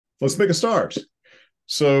Let's make a start.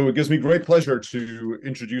 So it gives me great pleasure to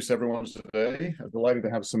introduce everyone today. I'm delighted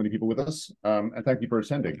to have so many people with us, and thank you for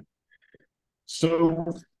attending.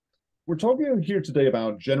 So we're talking here today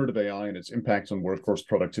about generative AI and its impact on workforce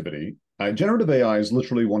productivity. Generative AI is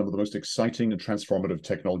literally one of the most exciting and transformative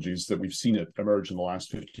technologies that we've seen it emerge in the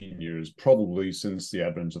last 15 years, probably since the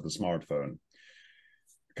advent of the smartphone.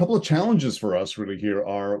 A couple of challenges for us really here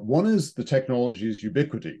are, one is the technology's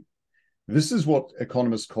ubiquity. This is what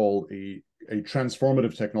economists call a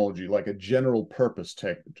transformative technology, like a general purpose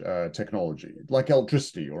technology, like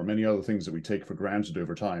electricity or many other things that we take for granted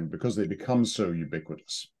over time because they become so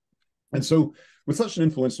ubiquitous. And so with such an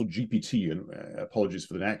influential GPT, and apologies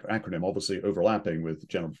for the acronym, obviously overlapping with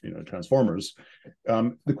general, transformers,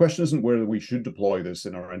 the question isn't whether we should deploy this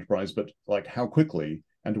in our enterprise, but like how quickly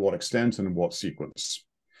and to what extent and in what sequence.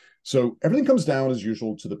 So everything comes down, as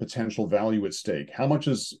usual, to the potential value at stake. How much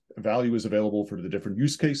value is available for the different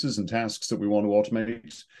use cases and tasks that we want to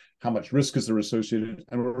automate? How much risk is there associated?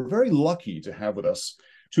 And we're very lucky to have with us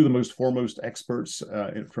two of the most foremost experts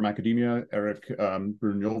from academia, Erik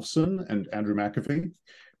Brynjolfsson and Andrew McAfee.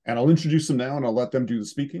 And I'll introduce them now and I'll let them do the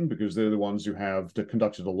speaking because they're the ones who have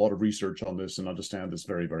conducted a lot of research on this and understand this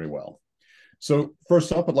very, very well. So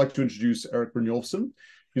first up, I'd like to introduce Erik Brynjolfsson.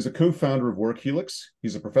 He's a co-founder of Workhelix.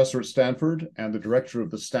 He's a professor at Stanford and the director of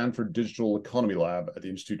the Stanford Digital Economy Lab at the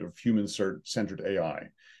Institute of Human-Centered AI.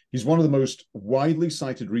 He's one of the most widely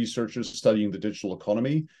cited researchers studying the digital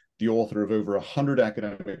economy, the author of over 100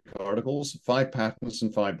 academic articles, 5 patents,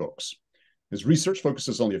 and 5 books. His research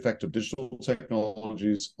focuses on the effect of digital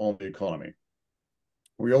technologies on the economy.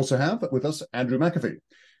 We also have with us Andrew McAfee,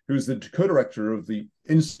 who is the co-director of the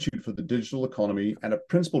Institute for the Digital Economy and a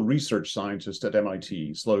principal research scientist at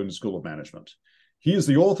MIT Sloan School of Management. He is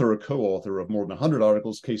the author or co-author of more than 100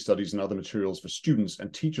 articles, case studies, and other materials for students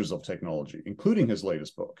and teachers of technology, including his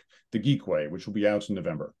latest book, The Geek Way, which will be out in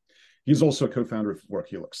November. He is also a co-founder of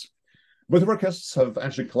Workhelix. Both of our guests have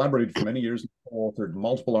actually collaborated for many years and co-authored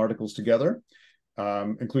multiple articles together,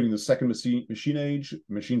 including the Second Machine Age,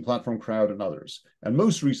 Machine Platform Crowd, and others. And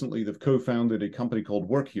most recently, they've co-founded a company called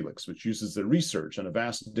Workhelix, which uses their research and a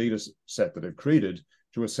vast data set that they've created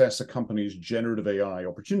to assess a company's generative AI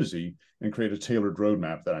opportunity and create a tailored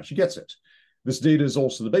roadmap that actually gets it. This data is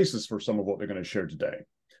also the basis for some of what they're going to share today.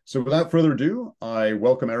 So without further ado, I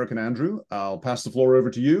welcome Erik and Andrew. I'll pass the floor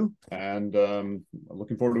over to you, and I'm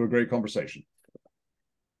looking forward to a great conversation.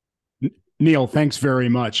 Neil, thanks very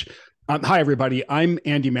much. Hi, everybody. I'm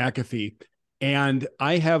Andy McAfee, and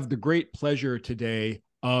I have the great pleasure today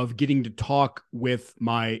of getting to talk with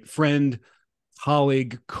my friend,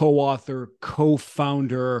 colleague, co-author,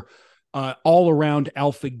 co-founder, all-around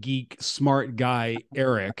alpha geek, smart guy,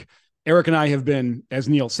 Erik. Erik and I have been, as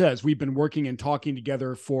Neil says, we've been working and talking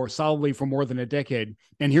together solidly for more than a decade.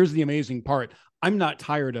 And here's the amazing part. I'm not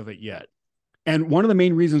tired of it yet. And one of the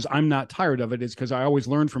main reasons I'm not tired of it is because I always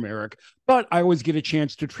learn from Erik, but I always get a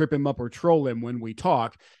chance to trip him up or troll him when we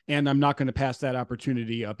talk. And I'm not going to pass that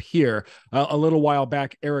opportunity up here. A little while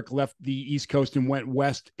back, Erik left the East Coast and went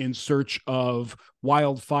west in search of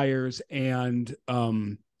wildfires and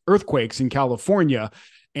earthquakes in California.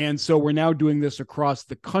 And so we're now doing this across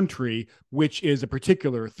the country, which is a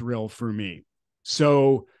particular thrill for me.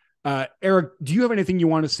 So Erik, do you have anything you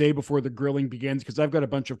want to say before the grilling begins? Because I've got a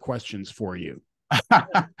bunch of questions for you.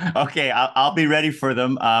 Okay, I'll be ready for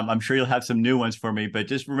them. I'm sure you'll have some new ones for me, but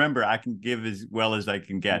just remember, I can give as well as I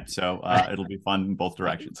can get. So it'll be fun in both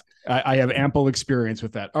directions. I have ample experience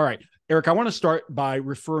with that. All right, Erik, I want to start by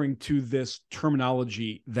referring to this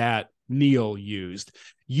terminology that Neil used.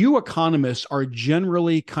 You economists are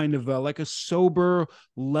generally kind of like a sober,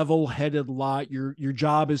 level-headed lot. Your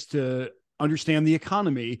job is to understand the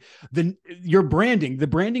economy. Then your branding, the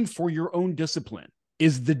branding for your own discipline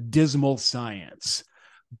is the dismal science.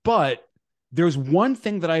 But there's one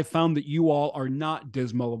thing that I found that you all are not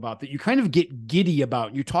dismal about, that you kind of get giddy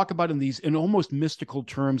about. You talk about in almost mystical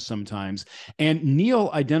terms sometimes. And Neil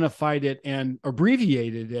identified it and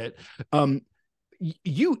abbreviated it.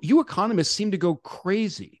 You economists seem to go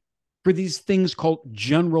crazy for these things called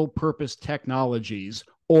general purpose technologies,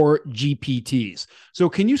 or GPTs. So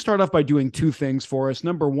can you start off by doing two things for us?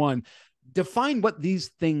 Number one, define what these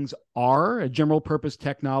things are, a general purpose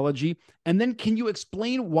technology, and then can you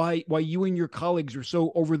explain why you and your colleagues are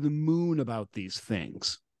so over the moon about these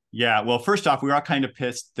things? Yeah, well, first off, we are kind of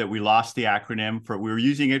pissed that we lost the acronym. We were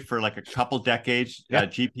using it for like a couple decades,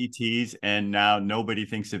 GPTs, and now nobody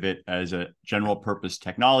thinks of it as a general purpose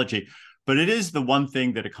technology. But it is the one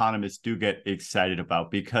thing that economists do get excited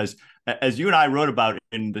about because, as you and I wrote about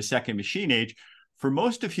in the Second Machine Age, for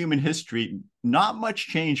most of human history, not much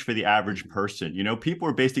change for the average person. You know, people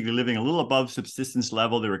were basically living a little above subsistence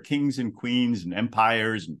level. There were kings and queens and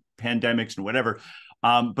empires and pandemics and whatever.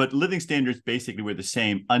 But living standards basically were the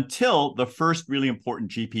same until the first really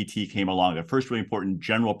important GPT came along, the first really important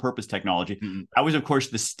general purpose technology. Mm-hmm. That was, of course,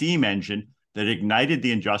 the steam engine that ignited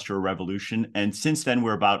the Industrial Revolution. And since then,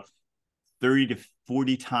 we're about 30 to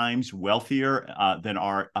 40 times wealthier than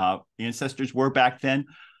our ancestors were back then.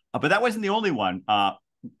 But that wasn't the only one.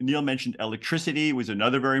 Neil mentioned electricity was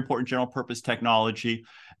another very important general purpose technology.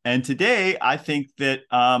 And today, I think that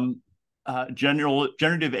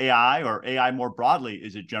generative AI, or AI more broadly,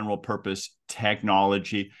 is a general purpose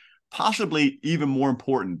technology, possibly even more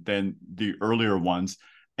important than the earlier ones.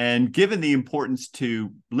 And given the importance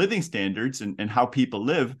to living standards and how people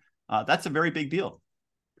live, that's a very big deal.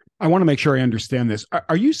 I want to make sure I understand this.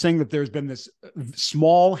 Are you saying that there's been this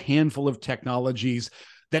small handful of technologies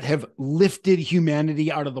that have lifted humanity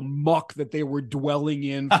out of the muck that they were dwelling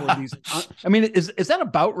in for these? I mean, is that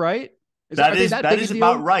about right? That is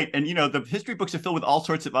about right. And, you know, the history books are filled with all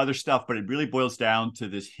sorts of other stuff, but it really boils down to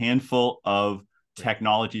this handful of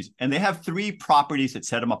technologies. And they have three properties that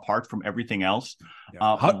set them apart from everything else.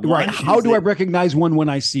 Yeah. How do I recognize one when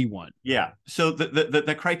I see one? Yeah. So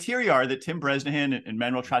the criteria are that Tim Bresnahan and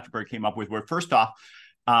Manuel Trachtenberg came up with were, first off,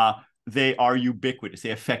 they are ubiquitous.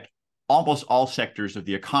 They affect almost all sectors of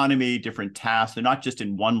the economy, different tasks. They're not just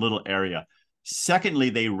in one little area. Secondly,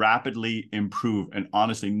 they rapidly improve, and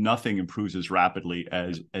honestly, nothing improves as rapidly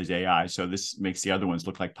as AI. So this makes the other ones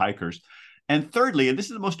look like pikers. And thirdly, and this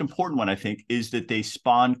is the most important one, I think, is that they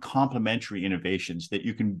spawn complementary innovations, that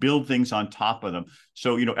you can build things on top of them.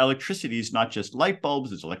 So, you know, electricity is not just light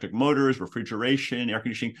bulbs, it's electric motors, refrigeration, air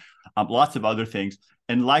conditioning, lots of other things.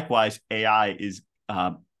 And likewise, AI is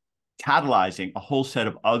catalyzing a whole set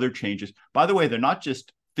of other changes. By the way, they're not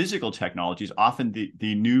just physical technologies. Often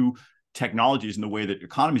the new technologies and the way that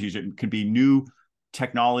economies use it can be new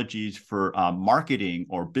technologies for marketing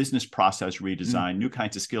or business process redesign, new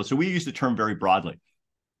kinds of skills. So we use the term very broadly.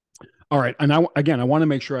 All right. And I want to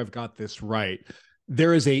make sure I've got this right.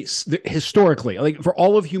 There is historically, like for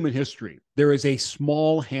all of human history, there is a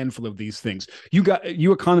small handful of these things.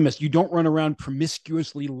 You economists, you don't run around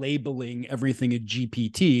promiscuously labeling everything a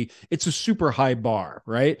GPT. It's a super high bar,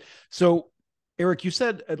 right? So Erik, you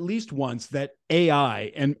said at least once that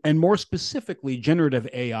AI, and more specifically generative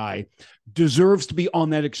AI, deserves to be on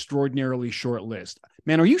that extraordinarily short list.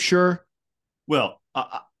 Man, are you sure? Well,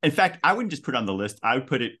 in fact, I wouldn't just put it on the list. I would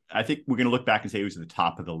put it, I think we're going to look back and say it was at the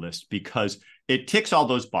top of the list because it ticks all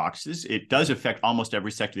those boxes. It does affect almost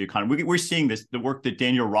every sector of the economy. We're seeing this, the work that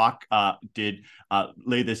Daniel Rock did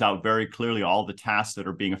lay this out very clearly, all the tasks that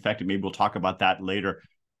are being affected. Maybe we'll talk about that later.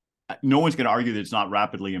 No one's going to argue that it's not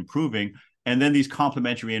rapidly improving. And then these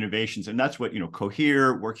complementary innovations, and that's what, you know,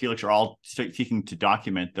 Cohere, Workhelix are all seeking to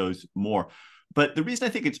document those more. But the reason I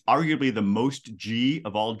think it's arguably the most G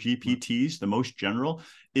of all GPTs, the most general,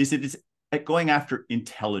 is that it's going after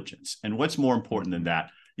intelligence. And what's more important than that?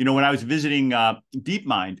 You know, when I was visiting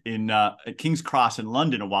DeepMind at King's Cross in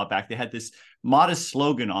London a while back, they had this modest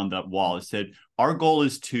slogan on the wall. It said, "Our goal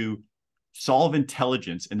is to solve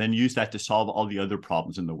intelligence and then use that to solve all the other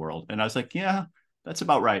problems in the world." And I was like, yeah, that's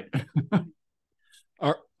about right.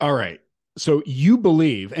 All right. So you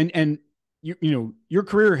believe, and you know, your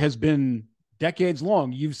career has been decades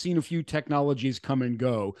long. You've seen a few technologies come and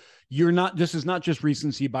go. This is not just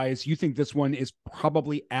recency bias. You think this one is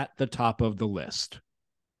probably at the top of the list.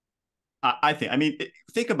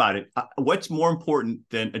 Think about it. What's more important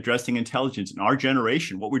than addressing intelligence in our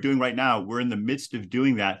generation? What we're doing right now, we're in the midst of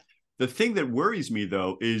doing that. The thing that worries me,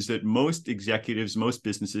 though, is that most executives, most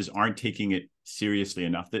businesses aren't taking it seriously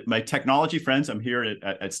enough. That my technology friends, I'm here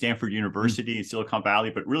at Stanford University in Silicon Valley,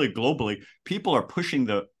 but really globally, people are pushing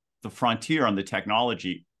the frontier on the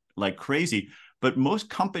technology like crazy. But most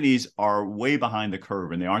companies are way behind the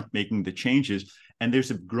curve and they aren't making the changes. And there's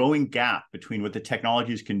a growing gap between what the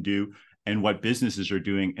technologies can do and what businesses are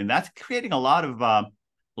doing. And that's creating a lot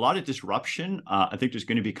of disruption. I think there's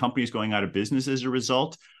going to be companies going out of business as a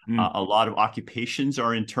result. A lot of occupations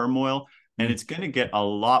are in turmoil, and it's going to get a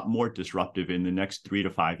lot more disruptive in the next 3 to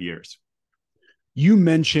 5 years. You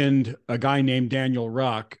mentioned a guy named Daniel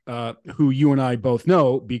Rock, who you and I both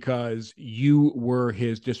know because you were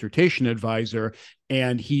his dissertation advisor,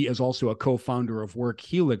 and he is also a co-founder of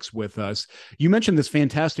Workhelix with us. You mentioned this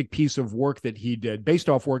fantastic piece of work that he did, based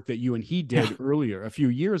off work that you and he did earlier, a few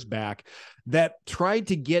years back, that tried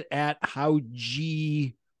to get at how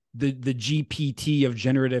the GPT of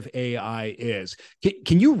generative AI is.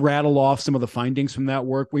 Can you rattle off some of the findings from that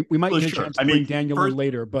work? We might get a chance to bring Daniel in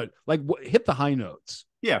later, but hit the high notes.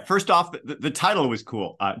 Yeah, first off, the title was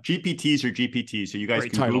cool. GPTs or GPTs, so you guys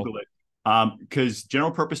Great can title. Google it. Because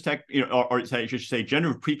general purpose tech, or I should say,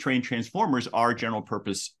 generative pre-trained transformers are general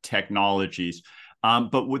purpose technologies.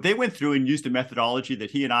 But what they went through and used a methodology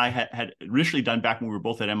that he and I had initially done back when we were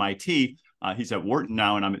both at MIT. He's at Wharton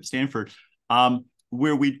now, and I'm at Stanford,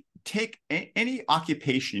 where we take any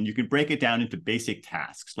occupation, you can break it down into basic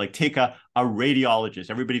tasks. Like take a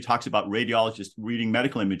radiologist. Everybody talks about radiologists reading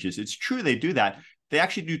medical images. It's true, they do that. They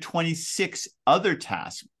actually do 26 other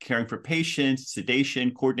tasks: caring for patients,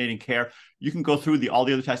 sedation, coordinating care. You can go through all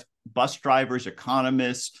the other tasks. Bus drivers,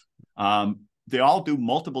 economists, they all do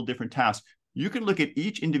multiple different tasks. You can look at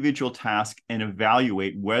each individual task and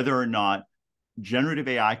evaluate whether or not generative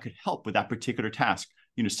AI could help with that particular task.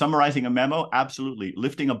 Summarizing a memo, absolutely.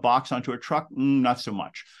 Lifting a box onto a truck, not so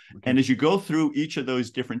much. Okay. And as you go through each of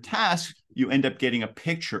those different tasks, you end up getting a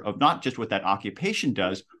picture of not just what that occupation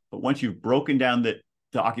does, but once you've broken down the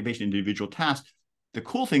occupation individual tasks, the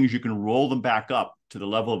cool thing is you can roll them back up to the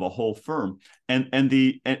level of a whole firm. And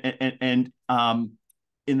in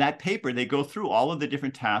that paper, they go through all of the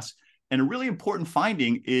different tasks. And a really important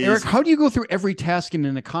finding is, Erik, how do you go through every task in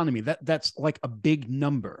an economy? That's like a big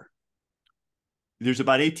number. There's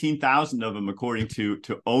about 18,000 of them, according to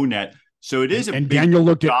ONET. So it is and Daniel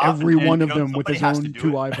looked at every one of them with his own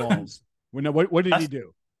two it. eyeballs. What did he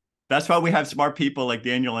do? That's why we have smart people like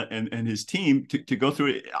Daniel and his team to go through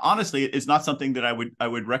it. Honestly, it's not something that I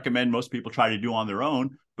would recommend most people try to do on their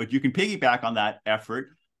own, but you can piggyback on that effort.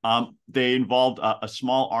 They involved a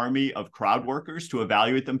small army of crowd workers to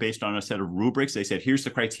evaluate them based on a set of rubrics. They said, here's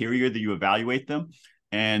the criteria that you evaluate them.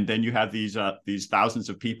 And then you have these thousands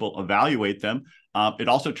of people evaluate them. It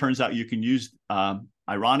also turns out you can use,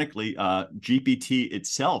 ironically, GPT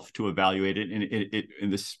itself to evaluate it.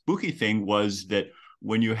 And the spooky thing was that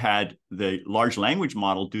when you had the large language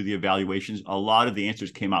model do the evaluations, a lot of the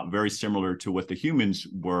answers came out very similar to what the humans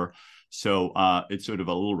were. So it's sort of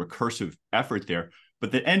a little recursive effort there.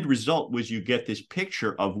 But the end result was you get this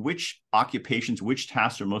picture of which occupations, which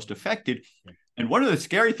tasks are most affected. And one of the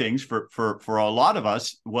scary things for a lot of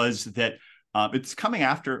us was that it's coming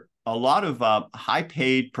after a lot of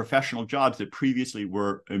high-paid professional jobs that previously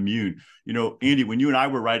were immune. Andy, when you and I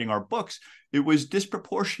were writing our books, it was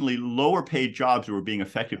disproportionately lower-paid jobs that were being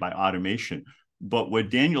affected by automation. But what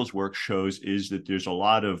Daniel's work shows is that there's a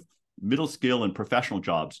lot of middle skill and professional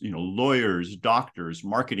jobs, lawyers, doctors,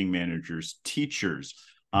 marketing managers, teachers,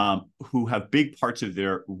 who have big parts of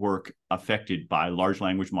their work affected by large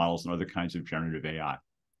language models and other kinds of generative AI.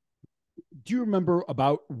 Do you remember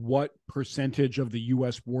about what percentage of the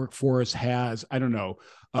U.S. workforce has, I don't know,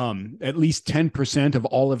 at least 10% of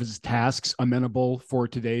all of its tasks amenable for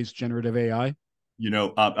today's generative AI?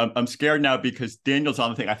 I'm scared now because Daniel's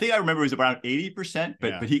on the thing. I think I remember it was around 80%,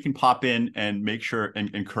 but he can pop in and make sure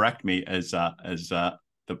and correct me as the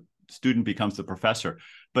student becomes the professor.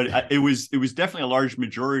 But it was definitely a large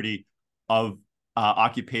majority of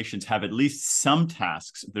occupations have at least some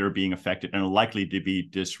tasks that are being affected and are likely to be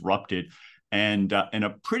disrupted, and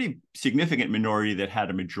a pretty significant minority that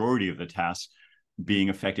had a majority of the tasks being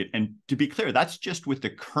affected. And to be clear, that's just with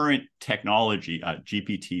the current technology,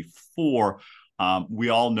 GPT-4. We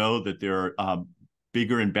all know that there are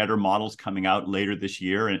bigger and better models coming out later this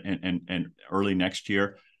year and early next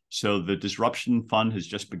year. So the disruption fund has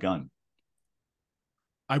just begun.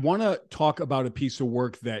 I want to talk about a piece of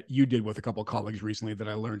work that you did with a couple of colleagues recently that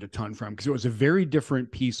I learned a ton from, because it was a very different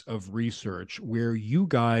piece of research where you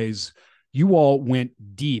all went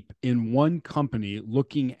deep in one company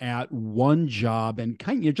looking at one job and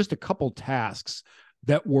kind of just a couple tasks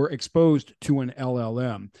that were exposed to an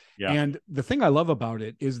LLM. Yeah. And the thing I love about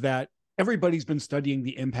it is that everybody's been studying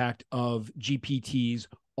the impact of GPTs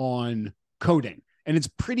on coding. And it's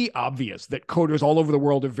pretty obvious that coders all over the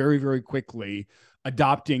world are very, very quickly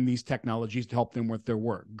adopting these technologies to help them with their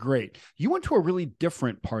work. Great. You went to a really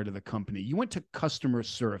different part of the company. You went to customer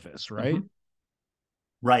service, right? Mm-hmm.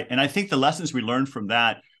 Right. And I think the lessons we learned from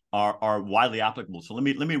that are widely applicable. So let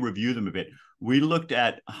me review them a bit. We looked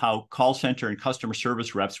at how call center and customer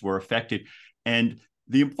service reps were affected. And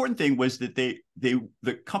the important thing was that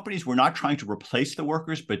the companies were not trying to replace the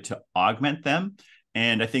workers, but to augment them.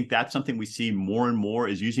 And I think that's something we see more and more,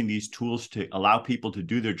 is using these tools to allow people to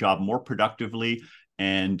do their job more productively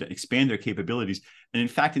and expand their capabilities. And in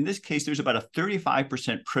fact, in this case, there's about a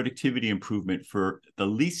 35% productivity improvement for the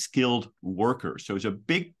least skilled workers. So it's a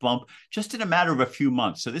big bump just in a matter of a few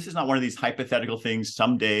months. So this is not one of these hypothetical things,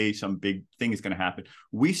 someday some big thing is going to happen.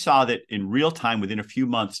 We saw that in real time, within a few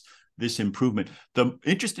months, this improvement.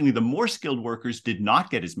 Interestingly, the more skilled workers did not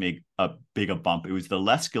get as big a bump. It was the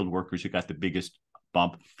less skilled workers who got the biggest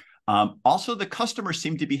bump. Also, the customers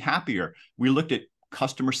seem to be happier. We looked at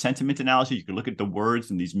customer sentiment analysis. You can look at the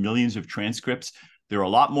words in these millions of transcripts. There are a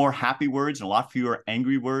lot more happy words and a lot fewer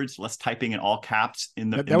angry words, less typing in all caps in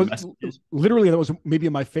the, messages. Literally, that was maybe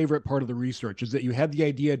my favorite part of the research, is that you had the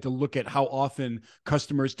idea to look at how often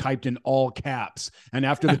customers typed in all caps. And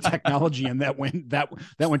after the technology and that went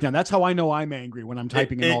down. That's how I know I'm angry, when I'm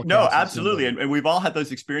typing in all caps. No, absolutely. And we've all had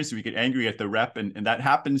those experiences. We get angry at the rep, and that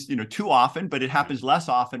happens, too often, but it happens less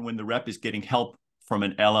often when the rep is getting help from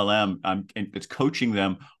an LLM, and it's coaching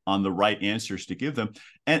them on the right answers to give them.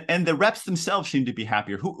 And the reps themselves seem to be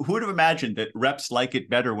happier. Who would have imagined that reps like it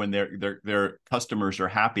better when their customers are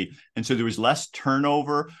happy? And so there was less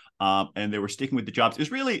turnover, and they were sticking with the jobs.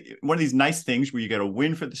 It's really one of these nice things where you get a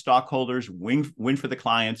win for the stockholders, win for the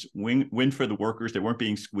clients, win for the workers. They weren't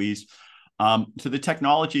being squeezed. So the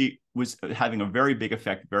technology was having a very big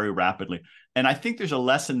effect very rapidly. And I think there's a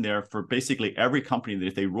lesson there for basically every company, that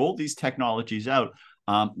if they roll these technologies out,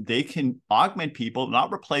 they can augment people,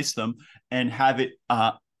 not replace them, and have it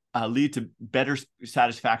lead to better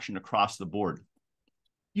satisfaction across the board.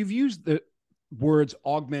 You've used the words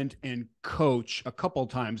augment and coach a couple of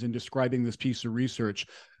times in describing this piece of research.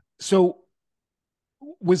 So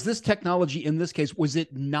was this technology, in this case, was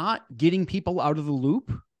it not getting people out of the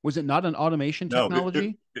loop? Was it not an automation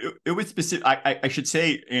technology? No, it was specific. I should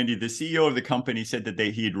say, Andy, the CEO of the company said that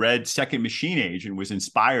he had read Second Machine Age and was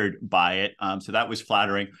inspired by it. So that was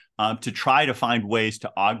flattering, to try to find ways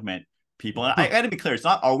to augment people. And I got to be clear, it's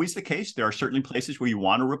not always the case. There are certainly places where you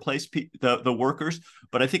want to replace the workers,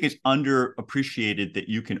 but I think it's underappreciated that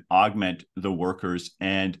you can augment the workers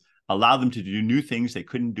and allow them to do new things they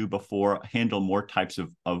couldn't do before, handle more types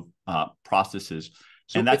of processes.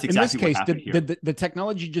 So and that's exactly in this case, what happened here. Did the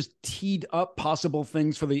technology just teed up possible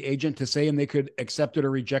things for the agent to say, and they could accept it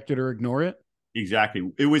or reject it or ignore it?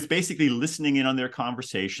 Exactly. It was basically listening in on their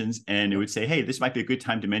conversations, and it would say, hey, this might be a good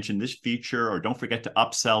time to mention this feature, or don't forget to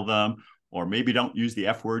upsell them, or maybe don't use the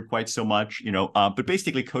F word quite so much, but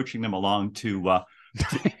basically coaching them along to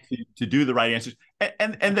do the right answers.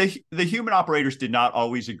 And the human operators did not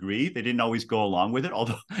always agree. They didn't always go along with it.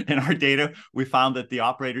 Although in our data, we found that the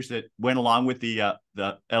operators that went along with the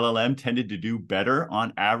LLM tended to do better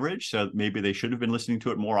on average. So maybe they should have been listening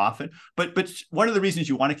to it more often. But one of the reasons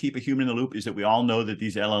you want to keep a human in the loop is that we all know that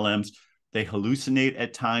these LLMs, they hallucinate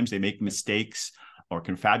at times, they make mistakes or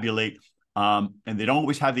confabulate. And they don't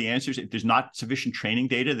always have the answers. If there's not sufficient training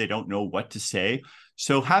data, they don't know what to say.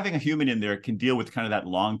 So having a human in there can deal with kind of that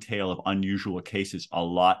long tail of unusual cases a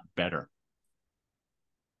lot better.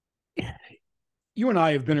 You and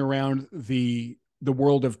I have been around the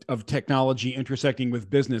world of technology intersecting with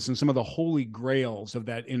business and some of the holy grails of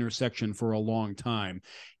that intersection for a long time.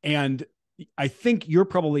 And I think you're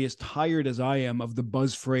probably as tired as I am of the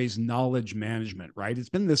buzz phrase knowledge management, right? It's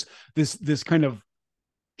been this kind of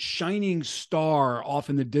shining star off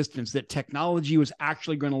in the distance that technology was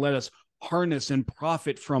actually going to let us harness and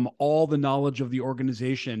profit from all the knowledge of the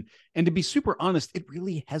organization. And to be super honest, it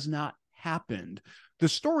really has not happened. The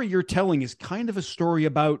story you're telling is kind of a story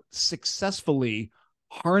about successfully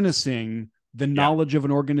harnessing the knowledge of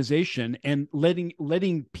an organization and letting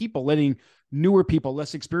newer people,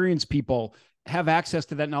 less experienced people, have access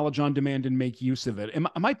to that knowledge on demand and make use of it.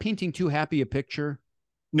 Am I painting too happy a picture?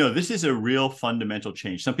 No, this is a real fundamental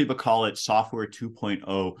change. Some people call it software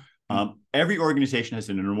 2.0. Every organization has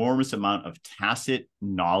an enormous amount of tacit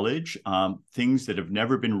knowledge, things that have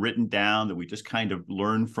never been written down that we just kind of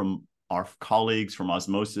learn from our colleagues, from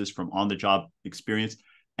osmosis, from on-the-job experience.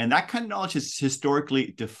 And that kind of knowledge has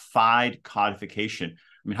historically defied codification.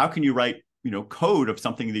 I mean, how can you write, code of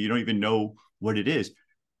something that you don't even know what it is?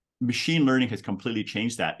 Machine learning has completely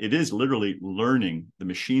changed that. It is literally learning. The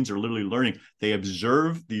machines are literally learning. They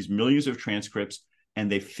observe these millions of transcripts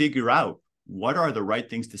and they figure out what are the right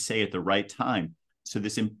things to say at the right time. So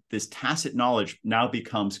this tacit knowledge now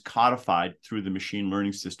becomes codified through the machine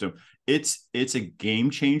learning system. It's a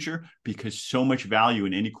game changer because so much value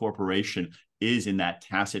in any corporation is in that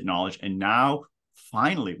tacit knowledge. And now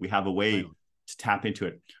finally we have a way to tap into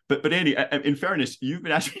it. But Andy, in fairness, you've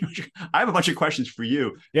been asking. I have a bunch of questions for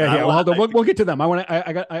you. Yeah. We'll get to them. I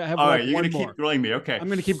have. All right, you're going to keep grilling me. Okay. I'm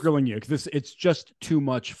going to keep grilling you because it's just too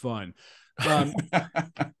much fun. I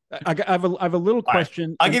have a little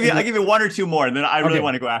question. Right. I'll give you one or two more, and then I really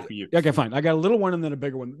want to go after you. Okay, fine. I got a little one and then a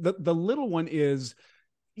bigger one. The little one is,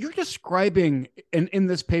 you're describing in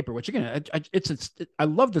this paper, which again, I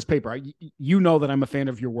love this paper. You know that I'm a fan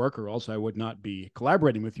of your work, or else I would not be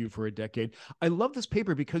collaborating with you for a decade. I love this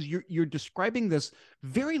paper because you're describing this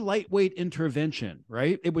very lightweight intervention,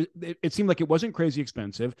 right? It seemed like it wasn't crazy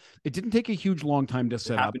expensive. It didn't take a huge long time to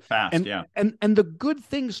set up. Happened fast, and, yeah. And the good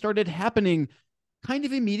things started happening kind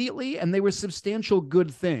of immediately, and they were substantial good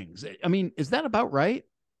things. I mean, is that about right?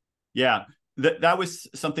 Yeah. That was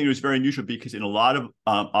something that was very unusual, because in a lot of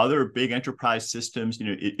other big enterprise systems,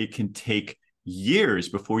 it can take years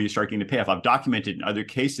before you start getting the payoff. I've documented in other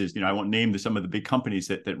cases, I won't name some of the big companies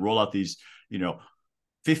that roll out these,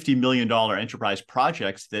 $50 million enterprise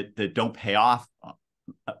projects that don't pay off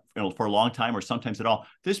for a long time, or sometimes at all.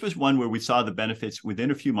 This was one where we saw the benefits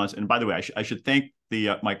within a few months. And by the way, I should thank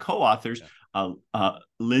my co-authors,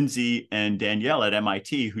 Lindsay and Danielle at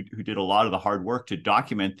MIT, who did a lot of the hard work to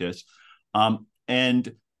document this.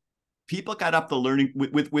 And people got up the learning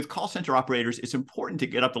with call center operators. It's important to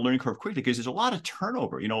get up the learning curve quickly, because there's a lot of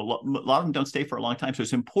turnover. A lot of them don't stay for a long time. So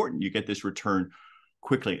it's important you get this return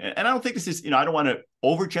quickly. And I don't think this is, I don't want to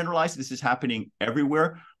overgeneralize. This is happening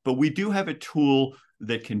everywhere, but we do have a tool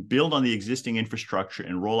that can build on the existing infrastructure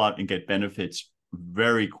and roll out and get benefits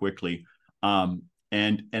very quickly. And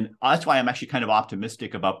that's why I'm actually kind of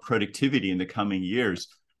optimistic about productivity in the coming years.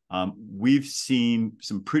 We've seen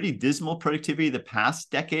some pretty dismal productivity the past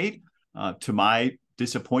decade, to my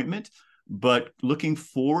disappointment. But looking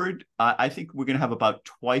forward, I think we're going to have about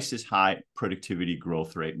twice as high productivity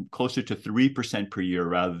growth rate, closer to 3% per year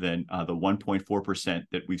rather than the 1.4%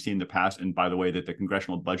 that we've seen in the past. And by the way, that the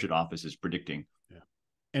Congressional Budget Office is predicting. Yeah.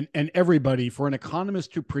 And everybody, for an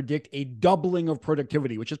economist to predict a doubling of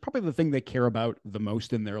productivity, which is probably the thing they care about the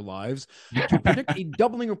most in their lives, to predict a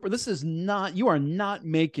doubling of, you are not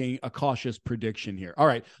making a cautious prediction here. All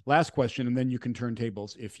right, last question, and then you can turn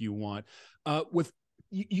tables if you want.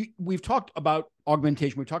 We've talked about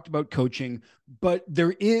augmentation, we've talked about coaching, but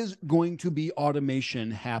there is going to be automation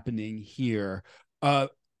happening here.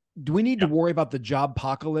 Do we need to worry about the job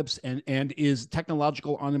apocalypse, and is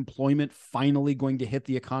technological unemployment finally going to hit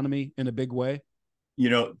the economy in a big way?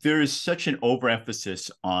 There is such an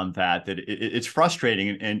overemphasis on that it's frustrating.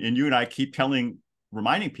 And you and I keep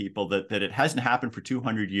reminding people that it hasn't happened for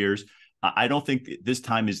 200 years. I don't think this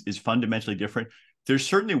time is fundamentally different. There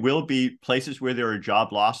certainly will be places where there are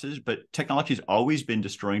job losses, but technology has always been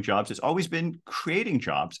destroying jobs. It's always been creating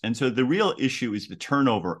jobs. And so the real issue is the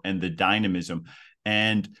turnover and the dynamism.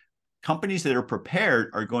 And companies that are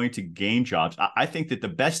prepared are going to gain jobs. I think that the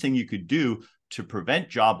best thing you could do to prevent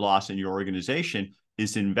job loss in your organization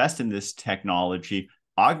is invest in this technology,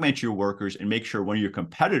 augment your workers, and make sure one of your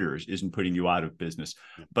competitors isn't putting you out of business.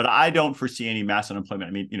 But I don't foresee any mass unemployment.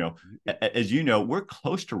 I mean, as you know, we're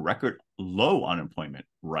close to record low unemployment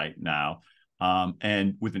right now.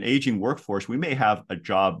 And with an aging workforce, we may have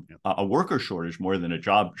a worker shortage more than a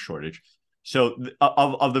job shortage. So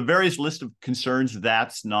of the various list of concerns,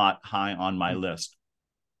 that's not high on my list.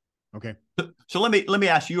 Okay. So let me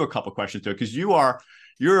ask you a couple of questions though, because you're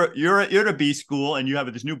at a B school and you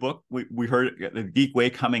have this new book. We heard the Geek Way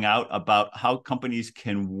coming out about how companies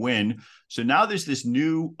can win. So now there's this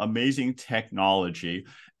new amazing technology,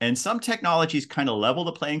 and some technologies kind of level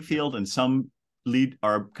the playing field, and some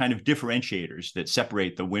are kind of differentiators that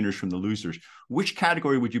separate the winners from the losers. Which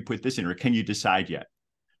category would you put this in, or can you decide yet?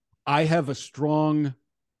 I have a strong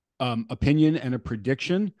opinion and a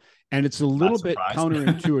prediction, and it's a little bit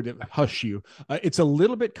counterintuitive. Hush you. It's a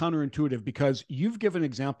little bit counterintuitive because you've given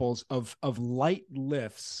examples of light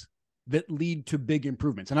lifts that lead to big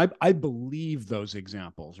improvements. And I believe those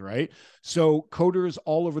examples, right? So coders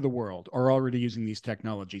all over the world are already using these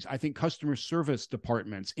technologies. I think customer service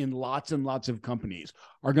departments in lots and lots of companies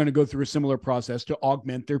are going to go through a similar process to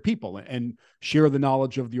augment their people and share the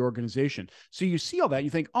knowledge of the organization. So you see all that, you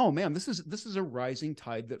think, oh man, this is a rising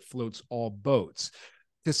tide that floats all boats.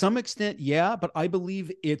 To some extent, yeah, but I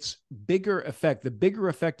believe its bigger effect, the bigger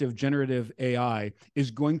effect of generative AI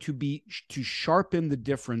is going to be to sharpen the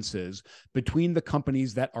differences between the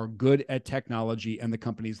companies that are good at technology and the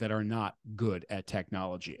companies that are not good at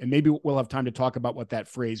technology. And maybe we'll have time to talk about what that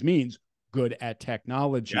phrase means, good at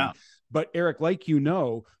technology. Yeah. But Erik, like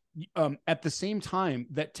at the same time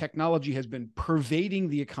that technology has been pervading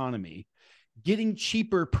the economy, getting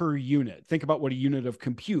cheaper per unit. Think about what a unit of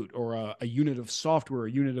compute or a unit of software,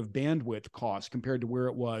 a unit of bandwidth costs compared to where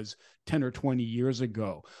it was 10 or 20 years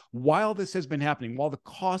ago. While this has been happening, while the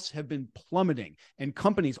costs have been plummeting and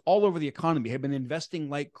companies all over the economy have been investing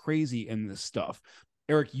like crazy in this stuff,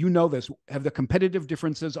 Erik, you know this, have the competitive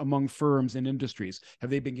differences among firms and industries,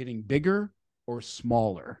 have they been getting bigger, or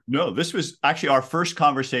smaller? No, this was actually our first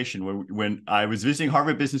conversation when I was visiting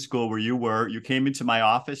Harvard Business School, where you were. You came into my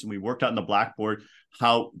office and we worked out on the blackboard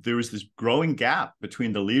how there was this growing gap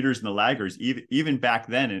between the leaders and the laggards, even back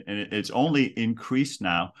then, and it's only increased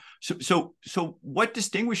now. So what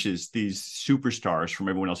distinguishes these superstars from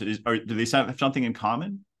everyone else? Do they have something in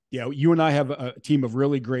common? Yeah, you and I have a team of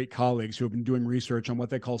really great colleagues who have been doing research on what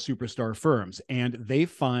they call superstar firms. And they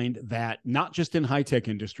find that not just in high-tech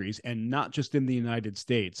industries and not just in the United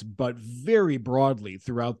States, but very broadly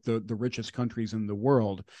throughout the richest countries in the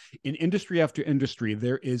world, in industry after industry,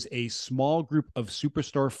 there is a small group of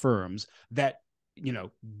superstar firms that,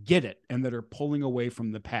 get it and that are pulling away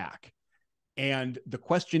from the pack. And the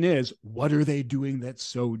question is, what are they doing that's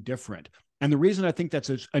so different? And the reason I think that's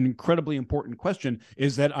an incredibly important question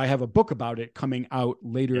is that I have a book about it coming out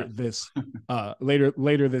later this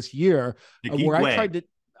year, where I tried to,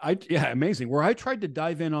 where I tried to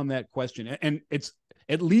dive in on that question, and it's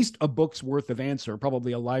at least a book's worth of answer,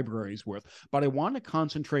 probably a library's worth. But I want to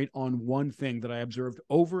concentrate on one thing that I observed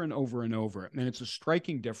over and over and over, and it's a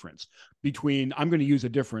striking difference between. I'm going to use a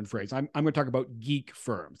different phrase. I'm going to talk about geek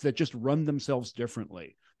firms that just run themselves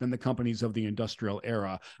differently than the companies of the industrial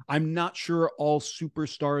era. I'm not sure all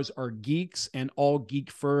superstars are geeks and all geek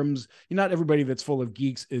firms. Not everybody that's full of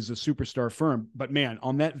geeks is a superstar firm, but man,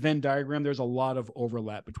 on that Venn diagram, there's a lot of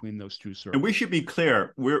overlap between those two circles. And we should be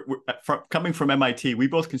clear, we're coming from MIT, we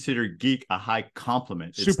both consider geek a high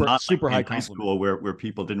compliment. It's not super like high in high compliment. school where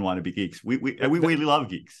people didn't want to be geeks. We love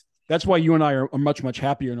geeks. That's why you and I are much, much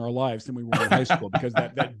happier in our lives than we were in high school, because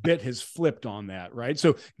that bit has flipped on that, right?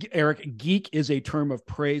 So, Erik, geek is a term of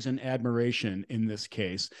praise and admiration in this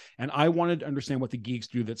case. And I wanted to understand what the geeks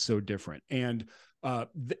do that's so different. And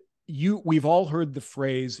we've all heard the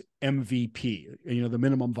phrase MVP, the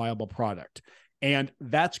minimum viable product. And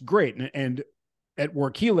that's great. And at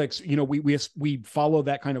Workhelix, we follow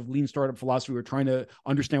that kind of lean startup philosophy. We're trying to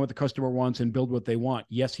understand what the customer wants and build what they want.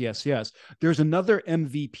 Yes. There's another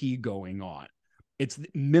MVP going on. It's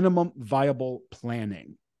minimum viable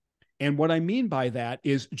planning. And what I mean by that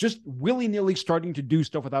is just willy-nilly starting to do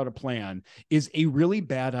stuff without a plan is a really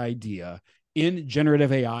bad idea in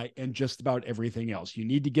generative AI and just about everything else. You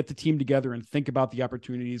need to get the team together and think about the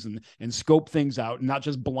opportunities and scope things out, and not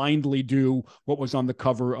just blindly do what was on the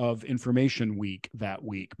cover of Information Week that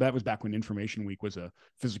week. That was back when Information Week was a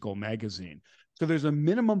physical magazine. So there's a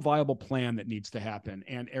minimum viable plan that needs to happen.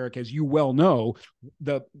 And Erik, as you well know,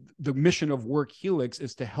 the mission of Workhelix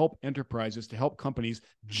is to help enterprises, to help companies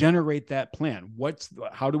generate that plan.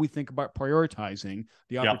 How do we think about prioritizing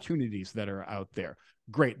the opportunities that are out there?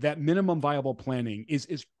 Great. That minimum viable planning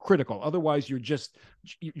is critical. Otherwise, you're just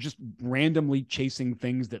randomly chasing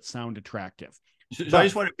things that sound attractive. So I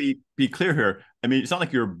just want to be clear here. I mean, it's not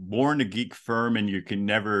like you're born a geek firm and you can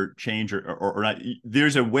never change or not.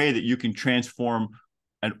 There's a way that you can transform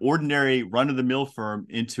an ordinary run-of-the-mill firm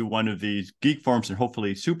into one of these geek firms and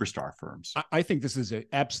hopefully superstar firms. I think this is an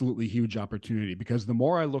absolutely huge opportunity, because the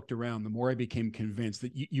more I looked around, the more I became convinced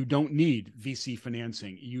that you don't need VC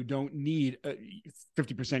financing. You don't need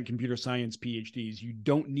 50% computer science PhDs. You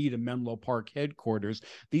don't need a Menlo Park headquarters.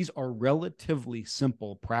 These are relatively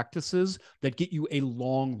simple practices that get you a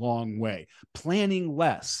long, long way. Planning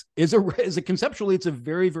less is a conceptually, it's a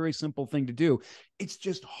very, very simple thing to do. It's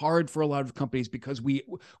just hard for a lot of companies because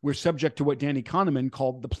we're subject to what Danny Kahneman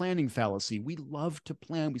called the planning fallacy. We love to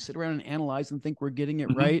plan. We sit around and analyze and think we're getting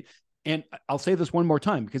it right. And I'll say this one more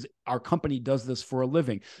time, because our company does this for a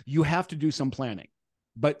living. You have to do some planning,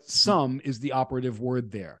 but some is the operative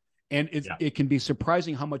word there. And it can be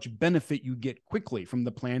surprising how much benefit you get quickly from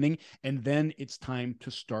the planning. And then it's time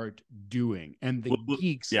to start doing. And the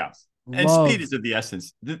geeks. Yeah. And speed is of the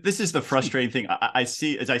essence. This is the frustrating thing. I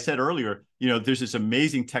see, as I said earlier, there's this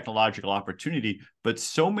amazing technological opportunity, but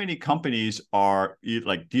so many companies are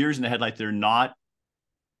like deers in the headlights. They're not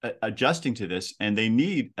adjusting to this, and they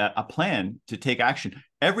need a plan to take action.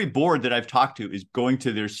 Every board that I've talked to is going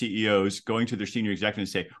to their CEOs, going to their senior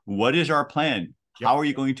executives and say, what is our plan? How are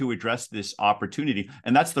you going to address this opportunity?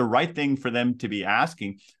 And that's the right thing for them to be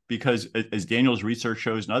asking, because as Daniel's research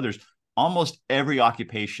shows and others, almost every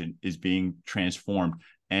occupation is being transformed.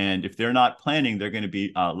 And if they're not planning, they're going to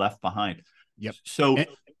be left behind. Yep. So, go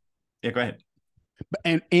ahead.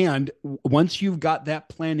 And once you've got that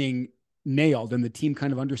planning nailed and the team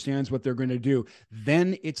kind of understands what they're going to do,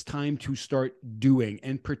 then it's time to start doing.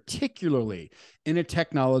 And particularly in a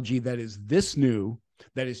technology that is this new,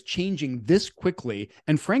 that is changing this quickly.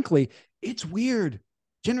 And frankly, it's weird.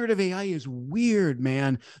 Generative AI is weird,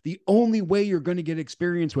 man. The only way you're going to get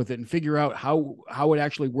experience with it and figure out how it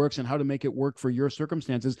actually works and how to make it work for your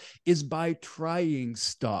circumstances is by trying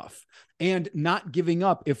stuff. and not giving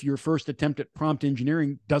up if your first attempt at prompt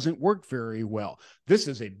engineering doesn't work very well. This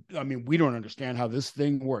is we don't understand how this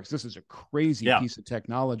thing works. This is a crazy piece of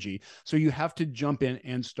technology. So you have to jump in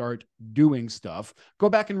and start doing stuff. Go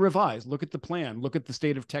back and revise, look at the plan, look at the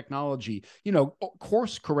state of technology,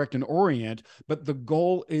 course correct and orient, but the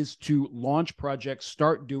goal is to launch projects,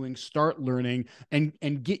 start doing, start learning,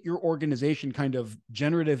 and get your organization kind of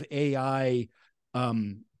generative AI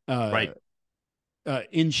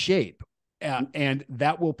in shape. And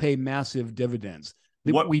that will pay massive dividends.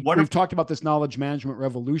 We've talked about this knowledge management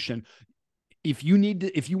revolution. If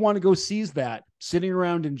you want to go seize that, sitting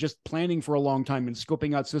around and just planning for a long time and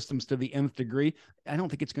scoping out systems to the nth degree, I don't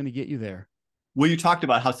think it's going to get you there. Well, you talked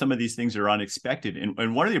about how some of these things are unexpected.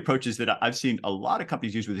 And one of the approaches that I've seen a lot of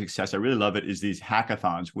companies use with success, I really love it, is these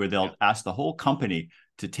hackathons where they'll ask the whole company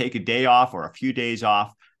to take a day off or a few days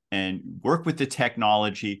off and work with the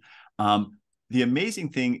technology. The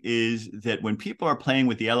amazing thing is that when people are playing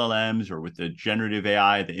with the LLMs or with the generative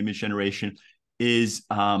AI, the image generation,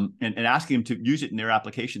 and asking them to use it in their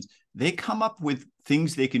applications, they come up with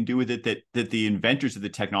things they can do with it that the inventors of the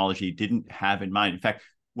technology didn't have in mind. In fact,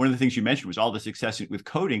 one of the things you mentioned was all the success with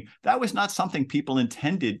coding. That was not something people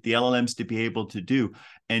intended the LLMs to be able to do.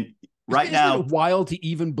 And right now, isn't it wild to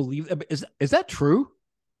even believe? Is that true?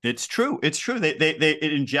 It's true. It's true. It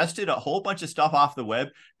ingested a whole bunch of stuff off the web.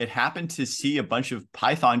 It happened to see a bunch of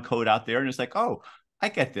Python code out there, and it's like, oh, I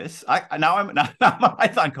get this. Now I'm a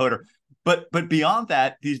Python coder. But beyond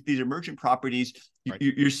that, these emergent properties,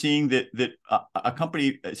 you're seeing that a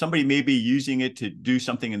company, somebody may be using it to do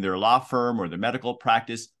something in their law firm or their medical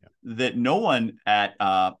practice that no one at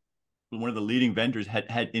one of the leading vendors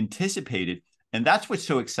had anticipated. And that's what's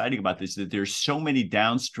so exciting about this, that there's so many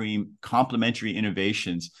downstream complementary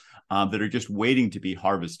innovations that are just waiting to be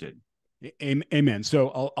harvested. Amen.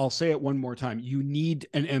 So I'll say it one more time. You need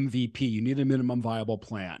an MVP. You need a minimum viable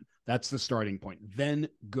plan. That's the starting point. Then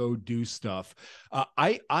go do stuff.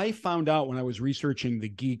 I found out when I was researching the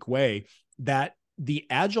Geek Way that the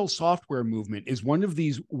agile software movement is one of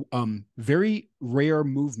these very rare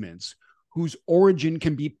movements whose origin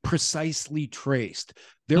can be precisely traced.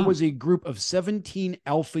 There was a group of 17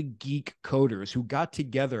 alpha geek coders who got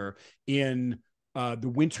together in the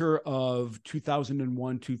winter of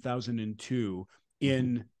 2001, 2002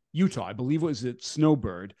 in Utah. I believe it was at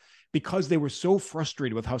Snowbird, because they were so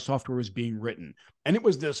frustrated with how software was being written. And it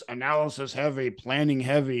was this analysis heavy, planning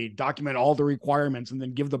heavy, document all the requirements, and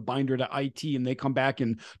then give the binder to IT, and they come back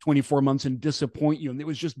in 24 months and disappoint you. And it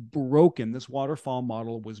was just broken. This waterfall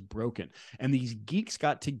model was broken. And these geeks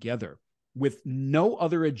got together with no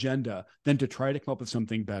other agenda than to try to come up with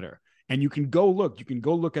something better. And you can go look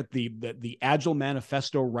at the Agile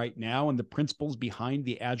Manifesto right now and the principles behind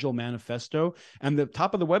the Agile Manifesto. And the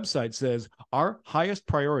top of the website says, our highest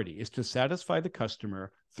priority is to satisfy the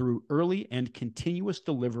customer through early and continuous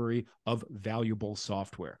delivery of valuable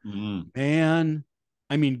software. Man,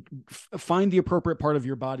 I mean, find the appropriate part of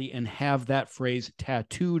your body and have that phrase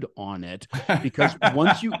tattooed on it, because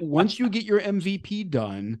once you get your MVP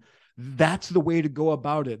done, that's the way to go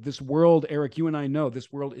about it. This world, Erik, you and I know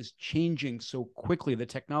this world is changing so quickly. The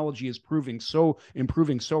technology is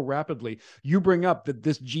improving so rapidly. You bring up that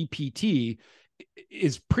this GPT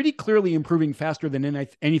is pretty clearly improving faster than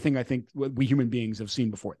anything I think we human beings have seen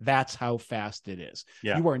before. That's how fast it is.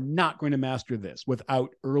 Yeah. You are not going to master this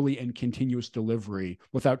without early and continuous delivery,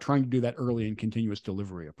 without trying to do that early and continuous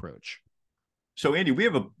delivery approach. So, Andy, we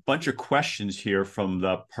have a bunch of questions here from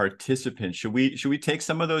the participants. Should we take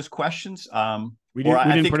some of those questions? We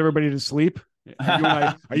didn't put everybody to sleep.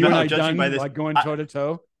 Are you and I done like going toe to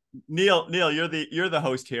toe? Neil, you're the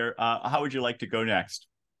host here. How would you like to go next?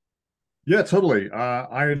 Yeah, totally.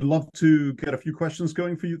 I'd love to get a few questions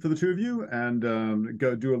going for the two of you, and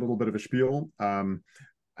go do a little bit of a spiel.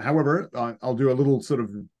 However, I'll do a little sort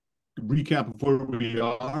of recap of where we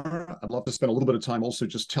are. I'd love to spend a little bit of time also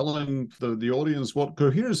just telling the audience what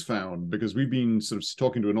Cohere's found, because we've been sort of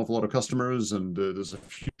talking to an awful lot of customers, and there's a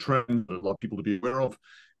few trends a lot of people to be aware of.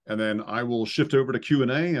 And then I will shift over to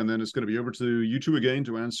Q&A, and then it's going to be over to you two again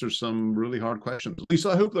to answer some really hard questions. At least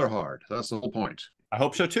I hope they're hard. That's the whole point. I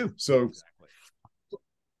hope so too. So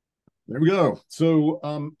there we go. So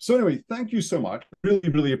anyway, thank you so much.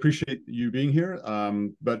 Really appreciate you being here.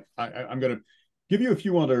 But I'm going to give you a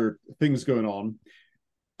few other things going on.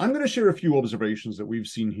 I'm going to share a few observations that we've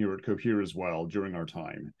seen here at Cohere as well during our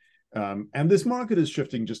time. And this market is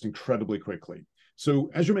shifting just incredibly quickly.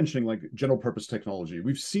 So as you're mentioning, like general purpose technology,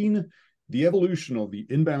 we've seen the evolution of the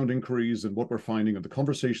inbound inquiries and what we're finding of the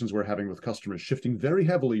conversations we're having with customers shifting very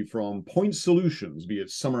heavily from point solutions, be it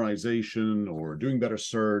summarization or doing better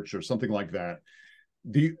search or something like that.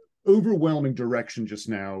 The overwhelming direction just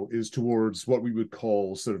now is towards what we would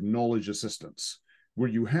call sort of knowledge assistance, where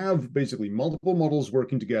you have basically multiple models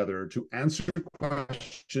working together to answer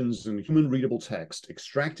questions in human readable text,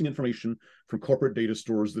 extracting information from corporate data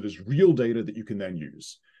stores that is real data that you can then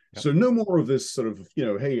use. Yep. So no more of this sort of,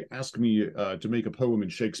 hey, ask me to make a poem in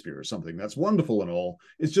Shakespeare or something. That's wonderful and all.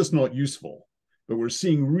 It's just not useful. But we're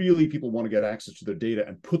seeing really people want to get access to their data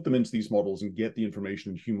and put them into these models and get the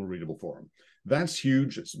information in human readable form. That's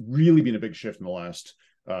huge. It's really been a big shift in the last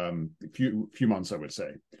few months, I would say.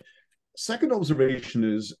 Second observation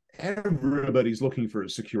is everybody's looking for a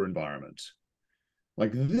secure environment.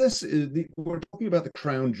 Like this is we're talking about the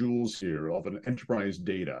crown jewels here of an enterprise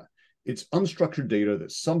data. It's unstructured data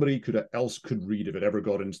that somebody else could read if it ever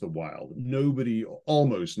got into the wild. Nobody,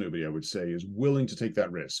 almost nobody, I would say, is willing to take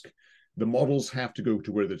that risk. The models have to go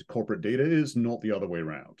to where the corporate data is, not the other way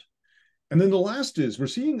around. And then the last is we're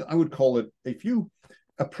seeing, I would call it, a few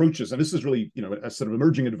approaches, and this is really, a sort of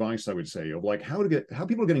emerging advice, I would say, of like how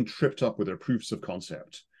people are getting tripped up with their proofs of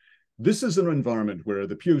concept. This is an environment where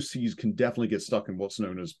the POCs can definitely get stuck in what's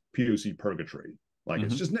known as POC purgatory. Like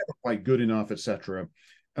it's just never quite good enough, etc.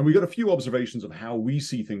 And we got a few observations of how we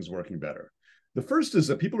see things working better. The first is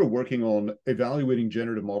that people are working on evaluating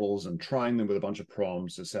generative models and trying them with a bunch of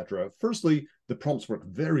prompts, etc. Firstly, the prompts work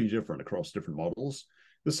very different across different models.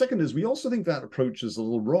 The second is we also think that approach is a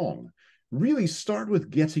little wrong. Really start with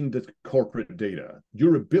getting the corporate data.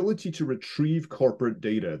 Your ability to retrieve corporate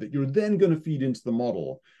data that you're then going to feed into the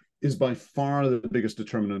model is by far the biggest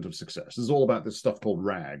determinant of success. This is all about this stuff called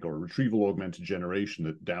RAG, or retrieval augmented generation,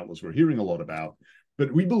 that doubtless we're hearing a lot about.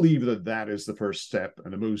 But we believe that that is the first step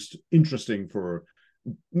and the most interesting for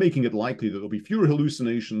making it likely that there'll be fewer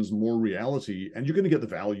hallucinations, more reality, and you're going to get the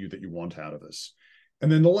value that you want out of this.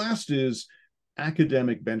 And then the last is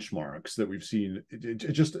academic benchmarks that we've seen.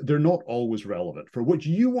 They're not always relevant. For what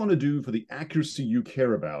you want to do, for the accuracy you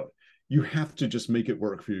care about, you have to just make it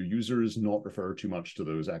work for your users, not refer too much to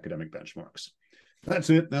those academic benchmarks. That's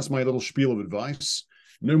it. That's my little spiel of advice.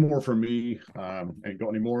 No more from me. Ain't got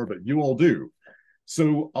any more, but you all do.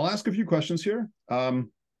 So I'll ask a few questions here. And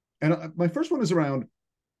my first one is around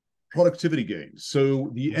productivity gains.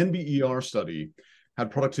 So the NBER study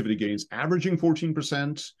had productivity gains averaging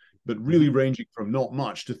 14%, but really ranging from not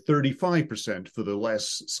much to 35% for the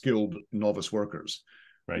less skilled novice workers.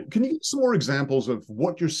 Right. Can you give some more examples of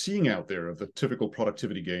what you're seeing out there of the typical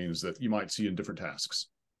productivity gains that you might see in different tasks?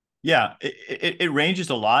 Yeah, it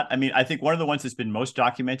ranges a lot. I mean, I think one of the ones that's been most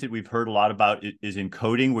documented, we've heard a lot about, is in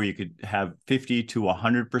coding, where you could have 50 to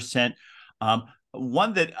 100%.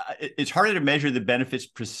 One that it's harder to measure the benefits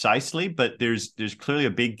precisely, but there's clearly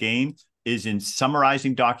a big gain is in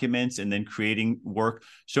summarizing documents and then creating work.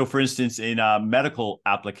 So for instance, in a medical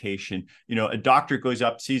application, a doctor goes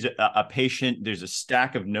up, sees a patient, there's a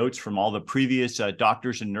stack of notes from all the previous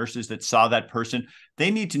doctors and nurses that saw that person.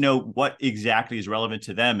 They need to know what exactly is relevant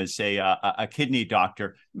to them as, say, a kidney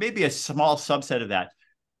doctor, maybe a small subset of that.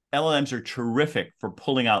 LLMs are terrific for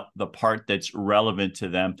pulling out the part that's relevant to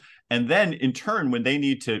them. And then in turn, when they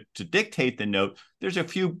need to dictate the note, there's a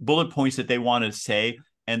few bullet points that they want to say.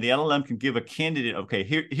 And the LLM can give a candidate, okay,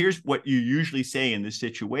 here's what you usually say in this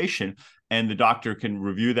situation. And the doctor can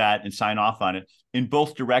review that and sign off on it. In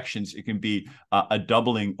both directions, it can be a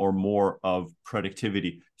doubling or more of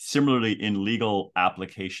productivity. Similarly, in legal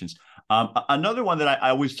applications. Another one that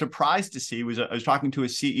I was surprised to see was I was talking to a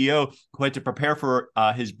CEO who had to prepare for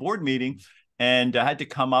his board meeting and had to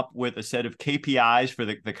come up with a set of KPIs for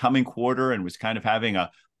the coming quarter, and was kind of having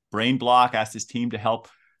a brain block, asked his team to help.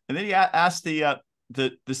 And then he asked the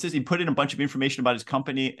he put in a bunch of information about his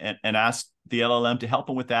company and asked the LLM to help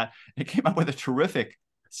him with that. It came up with a terrific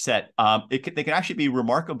set. They can actually be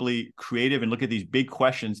remarkably creative and look at these big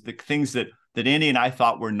questions, the things that Andy and I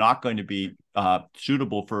thought were not going to be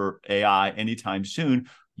suitable for AI anytime soon,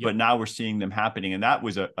 but now we're seeing them happening. And that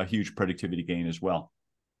was a huge productivity gain as well.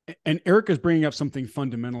 And Erik is bringing up something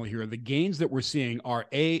fundamental here. The gains that we're seeing are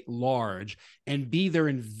A, large, and B, they're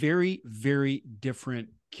in very, very different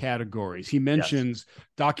categories. He mentions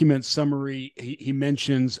document summary. He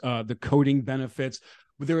mentions the coding benefits.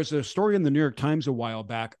 There was a story in the New York Times a while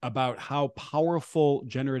back about how powerful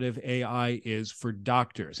generative AI is for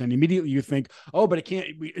doctors. And immediately you think, oh, but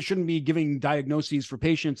it shouldn't be giving diagnoses for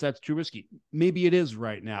patients. That's too risky. Maybe it is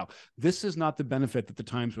right now. This is not the benefit that the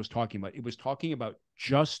Times was talking about. It was talking about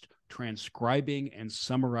just transcribing and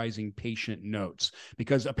summarizing patient notes,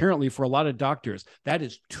 because apparently for a lot of doctors, that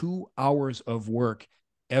is 2 hours of work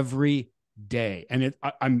every day. And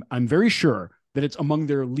I'm very sure that it's among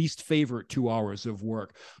their least favorite 2 hours of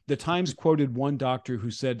work. The Times quoted one doctor who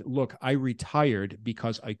said, look, I retired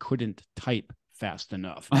because I couldn't type fast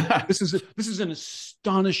enough. This is an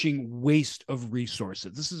astonishing waste of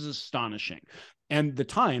resources. This is astonishing. And the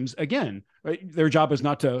Times, again, right, their job is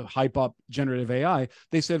not to hype up generative AI.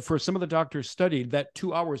 They said for some of the doctors studied that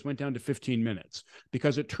 2 hours went down to 15 minutes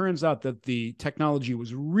because it turns out that the technology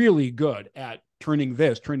was really good at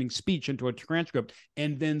turning speech into a transcript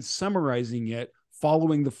and then summarizing it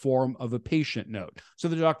following the form of a patient note. So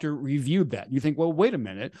the doctor reviewed that. You think, well, wait a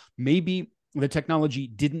minute, maybe the technology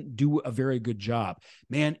didn't do a very good job.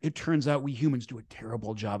 Man, it turns out we humans do a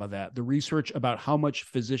terrible job of that. The research about how much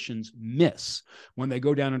physicians miss when they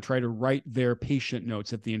go down and try to write their patient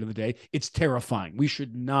notes at the end of the day, it's terrifying. We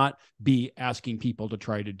should not be asking people to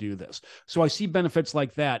try to do this. So I see benefits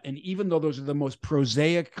like that. And even though those are the most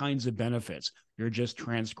prosaic kinds of benefits, you're just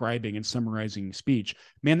transcribing and summarizing speech,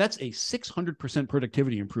 man, that's a 600%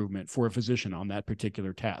 productivity improvement for a physician on that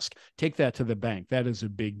particular task. Take that to the bank. That is a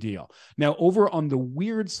big deal. Now, over on the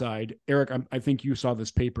weird side, Erik, I think you saw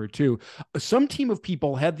this paper too. Some team of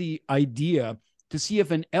people had the idea to see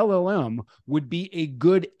if an LLM would be a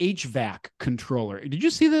good HVAC controller. Did you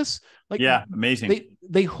see this? Like, yeah, amazing.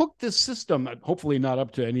 They hooked this system, hopefully not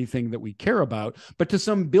up to anything that we care about, but to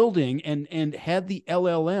some building and had the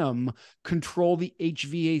LLM control the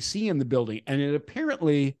HVAC in the building. And it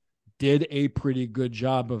apparently did a pretty good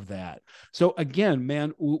job of that. So again,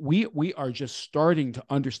 man, we are just starting to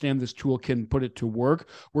understand this tool can put it to work.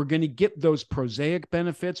 We're going to get those prosaic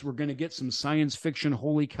benefits. We're going to get some science fiction,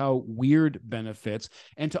 holy cow, weird benefits.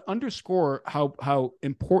 And to underscore how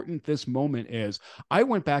important this moment is, I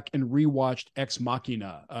went back and rewatched Ex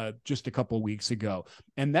Machina just a couple of weeks ago.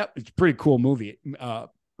 And that was a pretty cool movie. A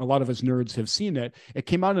lot of us nerds have seen it. It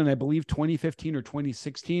came out in, I believe, 2015 or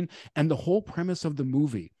 2016. And the whole premise of the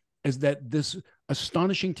movie is that this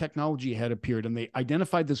astonishing technology had appeared, and they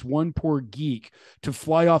identified this one poor geek to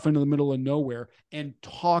fly off into the middle of nowhere and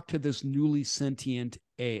talk to this newly sentient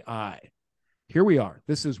AI. Here we are.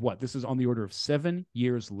 This is on the order of 7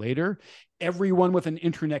 years later. Everyone with an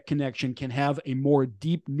internet connection can have a more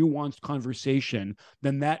deep, nuanced conversation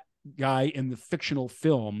than that guy in the fictional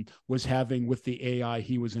film was having with the AI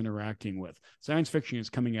he was interacting with. Science fiction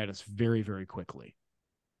is coming at us very, very quickly.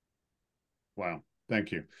 Wow.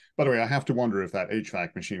 Thank you. By the way, I have to wonder if that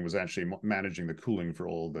HVAC machine was actually managing the cooling for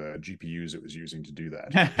all the GPUs it was using to do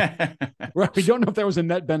that. Right. We don't know if there was a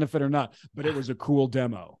net benefit or not, but it was a cool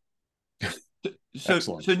demo.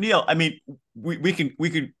 So Neil, I mean, we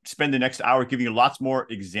could spend the next hour giving you lots more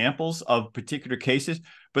examples of particular cases,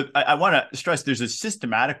 but I want to stress there's a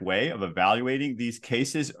systematic way of evaluating these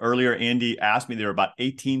cases. Earlier, Andy asked me there are about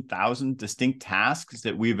 18,000 distinct tasks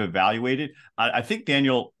that we've evaluated. I think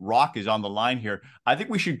Daniel Rock is on the line here. I think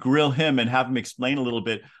we should grill him and have him explain a little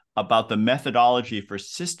bit about the methodology for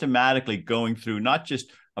systematically going through not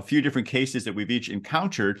just a few different cases that we've each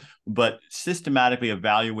encountered, but systematically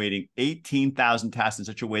evaluating 18,000 tasks in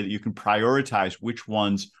such a way that you can prioritize which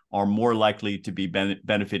ones are more likely to be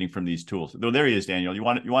benefiting from these tools. So there he is, Daniel. You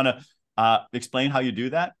want to explain how you do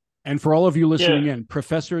that? And for all of you listening in,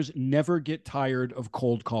 professors never get tired of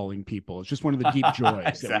cold calling people. It's just one of the deep joys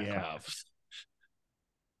exactly. that we have.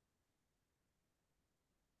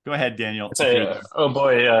 Go ahead, Daniel. Oh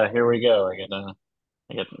boy, here we go.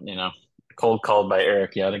 I get cold called by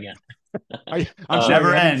Erik yet again. I'm sorry,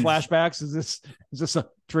 never ends. Flashbacks. Is this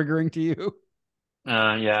triggering to you?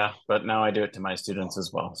 Yeah, but now I do it to my students as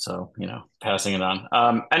well. So, passing it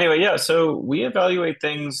on. Anyway, yeah. So we evaluate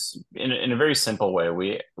things in a very simple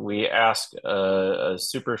way. We ask a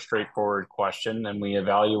super straightforward question, and we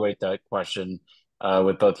evaluate that question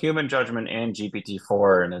with both human judgment and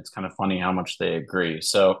GPT-4. And it's kind of funny how much they agree.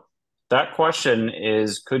 So that question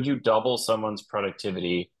is, could you double someone's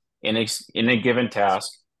productivity in a given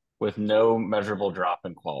task with no measurable drop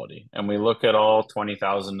in quality? And we look at all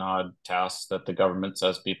 20,000 odd tasks that the government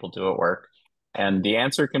says people do at work. And the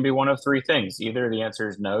answer can be one of three things. Either the answer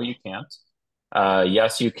is no, you can't.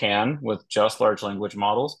 Yes, you can with just large language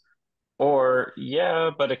models. Or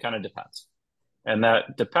yeah, but it kind of depends. And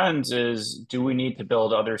that depends is, do we need to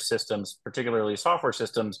build other systems, particularly software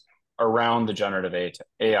systems, around the generative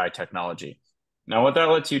AI technology? Now, what that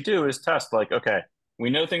lets you do is test like, okay, we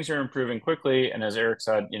know things are improving quickly. And as Erik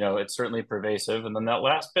said, it's certainly pervasive. And then that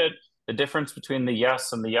last bit, the difference between the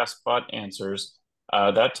yes and the yes, but answers,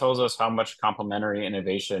 that tells us how much complementary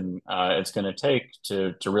innovation it's going to take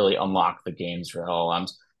to really unlock the gains for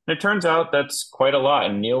LLMs. And it turns out that's quite a lot.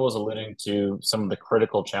 And Neil was alluding to some of the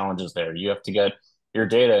critical challenges there. You have to get your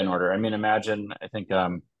data in order. I mean, imagine, I think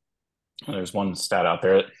there's one stat out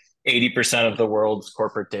there, 80% of the world's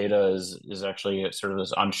corporate data is actually sort of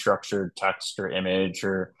this unstructured text or image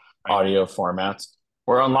or audio formats.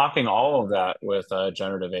 We're unlocking all of that with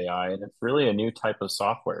generative AI, and it's really a new type of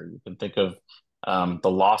software. You can think of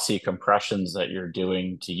the lossy compressions that you're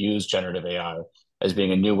doing to use generative AI as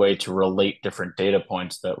being a new way to relate different data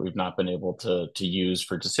points that we've not been able to use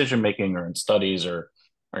for decision making or in studies or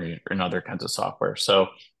in other kinds of software. So,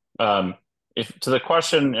 if to the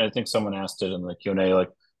question, I think someone asked it in the Q&A, like,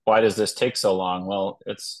 why does this take so long? Well,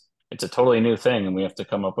 it's a totally new thing, and we have to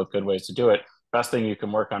come up with good ways to do it. Best thing you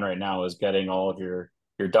can work on right now is getting all of your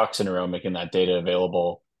ducks in a row, making that data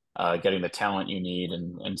available, getting the talent you need,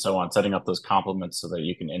 and so on, setting up those complements so that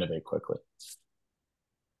you can innovate quickly.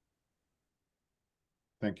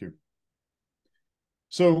 Thank you.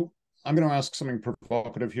 So I'm going to ask something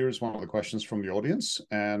provocative here as one of the questions from the audience,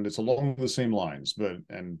 and it's along the same lines,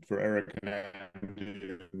 and for Erik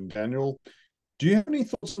and Daniel, do you have any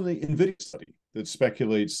thoughts on the NVIDIA study that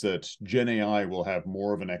speculates that Gen AI will have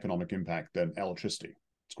more of an economic impact than electricity?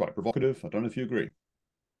 It's quite provocative. I don't know if you agree.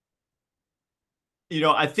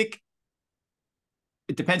 I think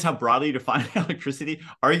it depends how broadly you define electricity.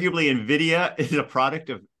 Arguably, NVIDIA is a product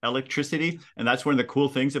of electricity, and that's one of the cool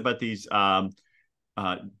things about these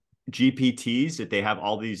GPTs, that they have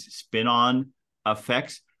all these spin-on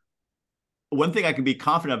effects. One thing I can be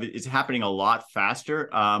confident of is happening a lot faster.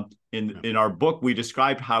 In our book, we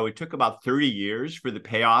described how it took about 30 years for the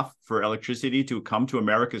payoff for electricity to come to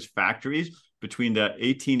America's factories between the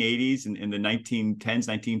 1880s and the 1910s,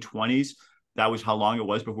 1920s. That was how long it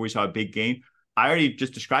was before we saw a big gain. I already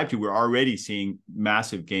just described to you, we're already seeing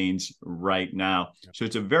massive gains right now. So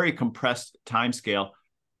it's a very compressed time scale.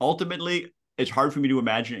 Ultimately, it's hard for me to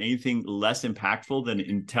imagine anything less impactful than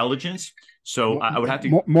intelligence. So I would have to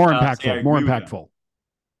more impactful, more impactful.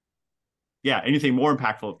 Yeah, anything more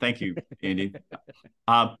impactful. Thank you, Andy.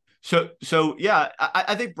 So yeah,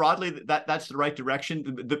 I think broadly that's the right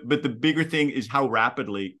direction. But the bigger thing is how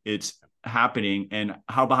rapidly it's happening and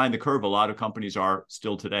how behind the curve a lot of companies are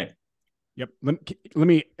still today. Yep. Let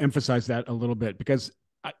me emphasize that a little bit, because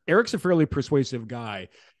Erik's a fairly persuasive guy.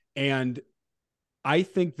 And I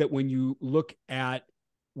think that when you look at,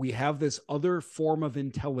 we have this other form of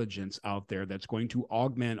intelligence out there that's going to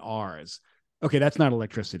augment ours. Okay, that's not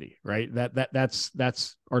electricity, right?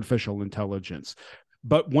 That's artificial intelligence.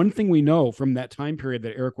 But one thing we know from that time period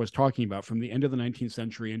that Erik was talking about, from the end of the 19th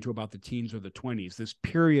century into about the teens or the 20s, this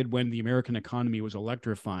period when the American economy was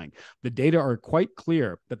electrifying, the data are quite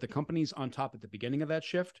clear that the companies on top at the beginning of that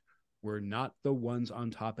shift were not the ones on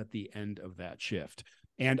top at the end of that shift.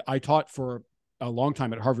 And I taught for a long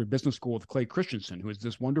time at Harvard Business School with Clay Christensen, who is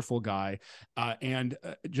this wonderful guy and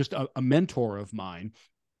just a mentor of mine.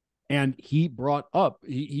 And he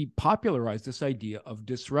popularized this idea of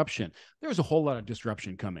disruption. There's a whole lot of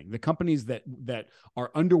disruption coming. The companies that are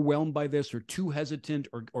underwhelmed by this, or too hesitant,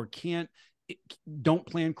 or don't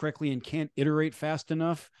plan correctly and can't iterate fast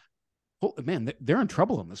enough, man, they're in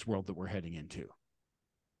trouble in this world that we're heading into.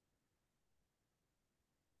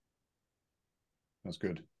 That's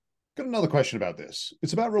good. Got another question about this.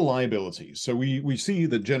 It's about reliability. So we see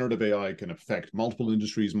that generative AI can affect multiple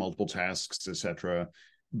industries, multiple tasks, etc.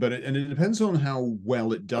 But it depends on how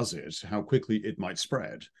well it does it, how quickly it might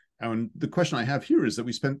spread. And the question I have here is that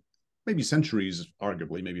we spent maybe centuries,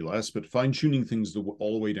 arguably, maybe less, but fine-tuning things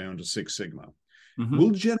all the way down to Six Sigma. Mm-hmm.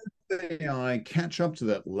 Will generative AI catch up to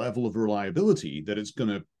that level of reliability that it's going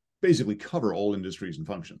to basically cover all industries and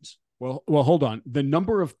functions? Well, hold on. The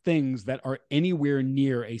number of things that are anywhere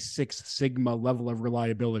near a Six Sigma level of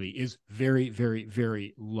reliability is very, very,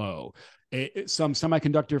 very low. Some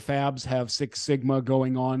semiconductor fabs have Six Sigma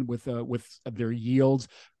going on with their yields.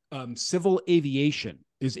 Civil aviation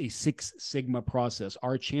is a Six Sigma process.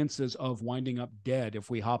 Our chances of winding up dead if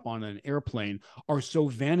we hop on an airplane are so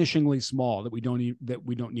vanishingly small that we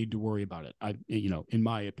don't need to worry about it. In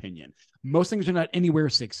my opinion, most things are not anywhere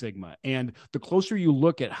Six Sigma. And the closer you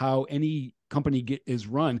look at how any company is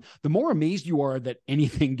run, the more amazed you are that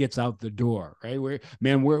anything gets out the door, right? We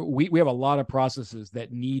have a lot of processes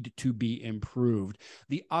that need to be improved.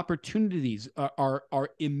 The opportunities are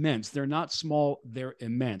immense. They're not small, they're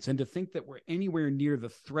immense. And to think that we're anywhere near the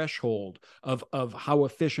threshold of how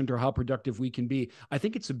efficient or how productive we can be, I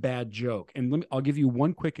think it's a bad joke. And I'll give you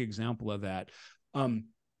one quick example of that.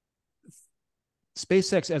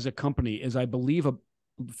 SpaceX as a company is, I believe,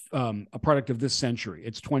 a product of this century.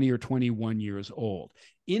 It's 20 or 21 years old.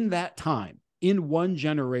 In that time, in one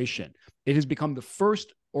generation, it has become the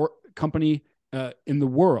first company in the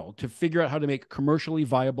world to figure out how to make commercially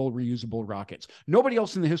viable, reusable rockets. Nobody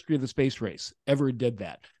else in the history of the space race ever did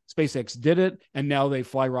that. SpaceX did it, and now they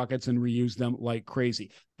fly rockets and reuse them like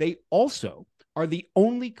crazy. They also are the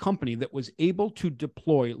only company that was able to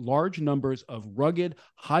deploy large numbers of rugged,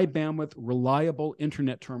 high bandwidth, reliable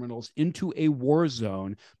internet terminals into a war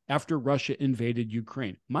zone after Russia invaded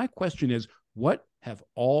Ukraine. My question is, what have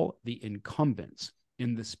all the incumbents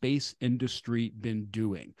in the space industry been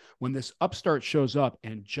doing when this upstart shows up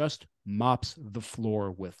and just mops the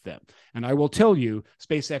floor with them? And I will tell you,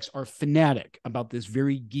 SpaceX are fanatic about this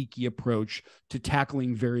very geeky approach to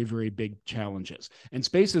tackling very, very big challenges. And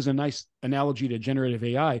space is a nice analogy to generative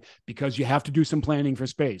AI because you have to do some planning for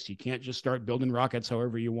space. You can't just start building rockets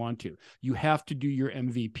however you want to. You have to do your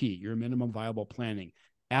MVP, your minimum viable planning.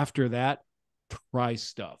 After that, try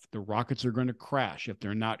stuff. The rockets are going to crash. If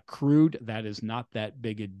they're not crewed, that is not that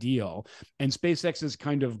big a deal. And SpaceX's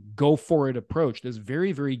kind of go for it approach, this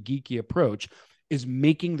very, very geeky approach, is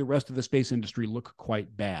making the rest of the space industry look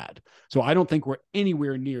quite bad. So I don't think we're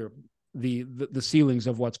anywhere near the ceilings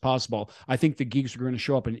of what's possible. I think the geeks are going to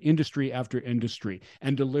show up in industry after industry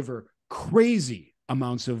and deliver crazy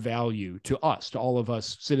amounts of value to us, to all of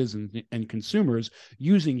us citizens and consumers,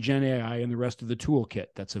 using Gen AI and the rest of the toolkit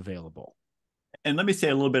that's available. And let me say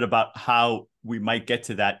a little bit about how we might get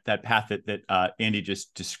to that path that Andy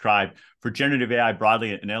just described for generative AI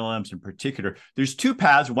broadly and LLMs in particular. There's two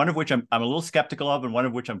paths, one of which I'm a little skeptical of and one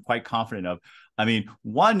of which I'm quite confident of. I mean,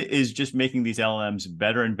 one is just making these LLMs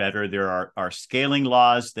better and better. There are scaling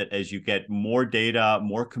laws that as you get more data,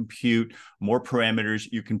 more compute, more parameters,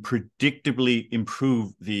 you can predictably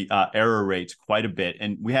improve the error rates quite a bit.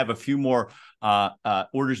 And we have a few more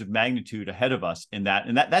orders of magnitude ahead of us in that.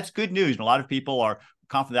 And that's good news. And a lot of people are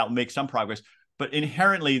confident that will make some progress. But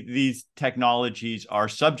inherently, these technologies are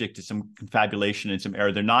subject to some confabulation and some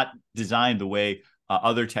error. They're not designed the way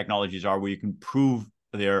other technologies are, where you can prove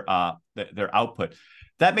their output.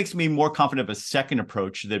 That makes me more confident of a second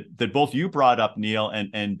approach that both you brought up, Neil,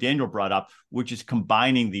 and Daniel brought up, which is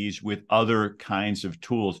combining these with other kinds of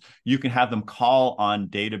tools. You can have them call on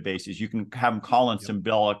databases. You can have them call on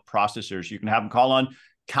symbolic processors. You can have them call on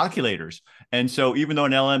calculators. And so even though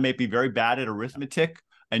an LLM may be very bad at arithmetic,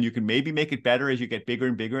 and you can maybe make it better as you get bigger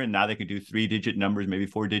and bigger, and now they can do 3-digit numbers, maybe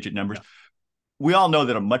 4-digit numbers. Yeah. We all know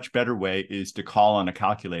that a much better way is to call on a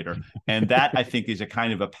calculator. And that, I think, is a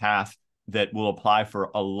kind of a path that will apply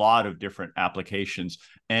for a lot of different applications.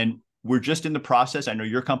 And we're just in the process, I know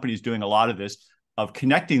your company is doing a lot of this, of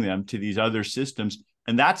connecting them to these other systems.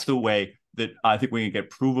 And that's the way that I think we can get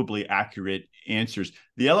provably accurate answers.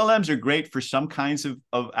 The LLMs are great for some kinds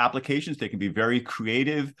of applications. They can be very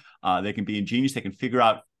creative. They can be ingenious. They can figure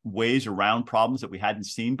out ways around problems that we hadn't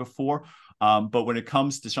seen before. But when it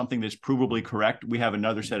comes to something that's provably correct, we have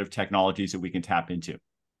another set of technologies that we can tap into.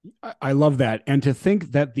 I love that. And to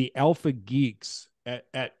think that the alpha geeks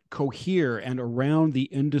at Cohere and around the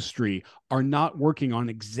industry are not working on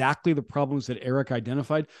exactly the problems that Erik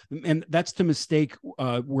identified. And that's to mistake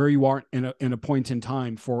where you are in a point in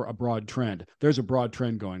time for a broad trend. There's a broad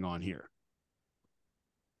trend going on here.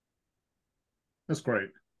 That's great.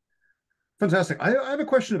 Fantastic. I have a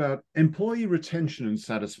question about employee retention and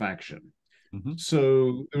satisfaction. Mm-hmm.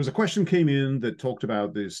 So there was a question came in that talked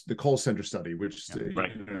about the call center study, which is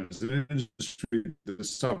an industry that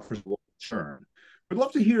suffers a lot of churn. I'd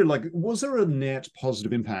love to hear, was there a net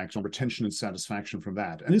positive impact on retention and satisfaction from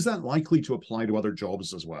that? And is that likely to apply to other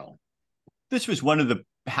jobs as well? This was one of the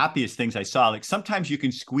happiest things I saw. Sometimes you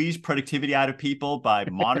can squeeze productivity out of people by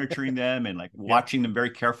monitoring them and watching them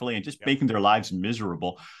very carefully and just making their lives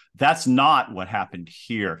miserable. That's not what happened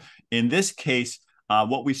here. In this case,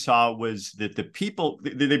 what we saw was that the people,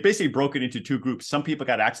 they basically broke it into two groups. Some people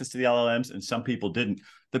got access to the LLMs and some people didn't.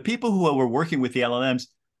 The people who were working with the LLMs,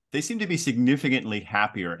 they seemed to be significantly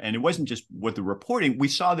happier. And it wasn't just what the reporting. We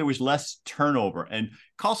saw there was less turnover. And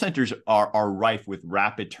call centers are rife with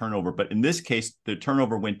rapid turnover. But in this case, the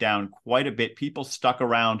turnover went down quite a bit. People stuck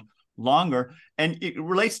around longer. And it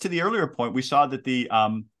relates to the earlier point. We saw that the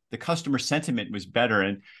customer sentiment was better.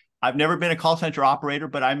 And I've never been a call center operator,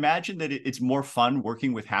 but I imagine that it's more fun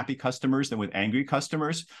working with happy customers than with angry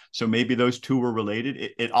customers. So maybe those two were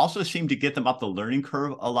related. It also seemed to get them up the learning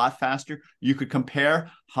curve a lot faster. You could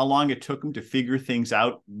compare how long it took them to figure things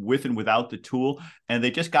out with and without the tool, and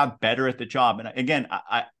they just got better at the job. And again,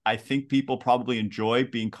 I think people probably enjoy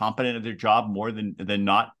being competent at their job more than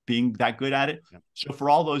not being that good at it. Yeah. So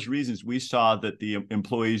for all those reasons, we saw that the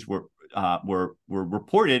employees were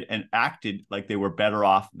reported and acted like they were better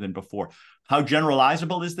off than before. How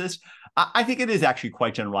generalizable is this? I think it is actually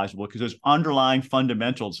quite generalizable because those underlying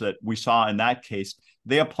fundamentals that we saw in that case,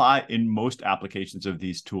 they apply in most applications of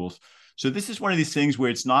these tools. So this is one of these things where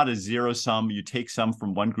it's not a zero sum. You take some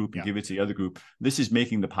from one group and give it to the other group. This is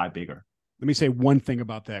making the pie bigger. Let me say one thing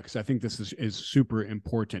about that, because I think this is super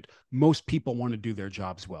important. Most people want to do their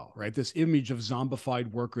jobs well, right? This image of zombified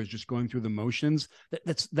workers just going through the motions,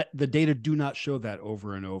 that the data do not show that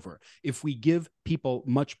over and over. If we give people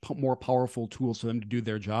much more powerful tools for them to do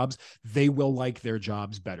their jobs, they will like their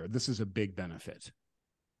jobs better. This is a big benefit.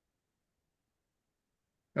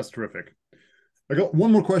 That's terrific. I got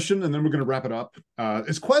one more question, and then we're going to wrap it up.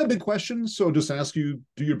 It's quite a big question, so just ask you,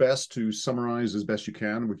 do your best to summarize as best you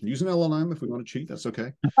can. We can use an LLM if we want to cheat. That's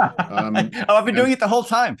okay. I've been doing it the whole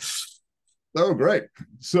time. Oh, great.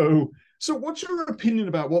 So what's your opinion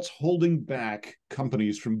about what's holding back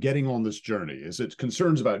companies from getting on this journey? Is it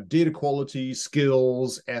concerns about data quality,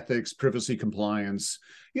 skills, ethics, privacy, compliance?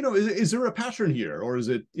 Is there a pattern here, or is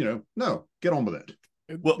it, no, get on with it?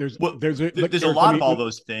 Well, there's a lot of all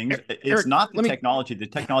those things. It's Erik, not the technology. The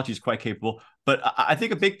technology is quite capable, but I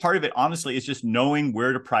think a big part of it, honestly, is just knowing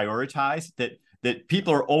where to prioritize. That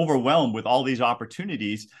people are overwhelmed with all these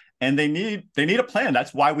opportunities, and they need a plan.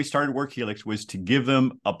 That's why we started Workhelix, was to give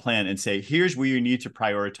them a plan and say, here's where you need to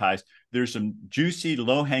prioritize. There's some juicy,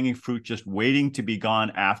 low-hanging fruit just waiting to be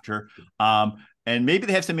gone after. And maybe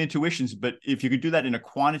they have some intuitions, but if you could do that in a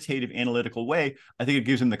quantitative, analytical way, I think it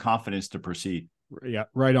gives them the confidence to proceed. Yeah,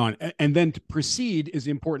 right on. And then to proceed is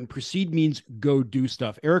important. Proceed means go do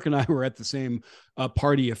stuff. Erik and I were at the same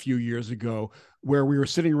party a few years ago where we were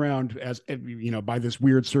sitting around by this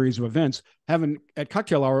weird series of events having at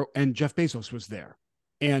cocktail hour, and Jeff Bezos was there.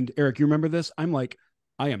 And Erik, you remember this? I'm like,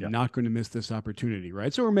 I am not going to miss this opportunity,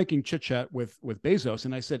 right? So we're making chit chat with Bezos,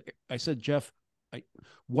 and I said, Jeff,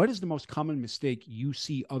 what is the most common mistake you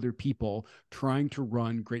see other people trying to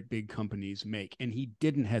run great big companies make? And he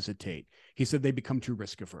didn't hesitate. He said they become too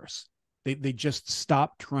risk averse. They just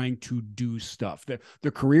stop trying to do stuff.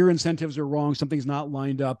 Their career incentives are wrong. Something's not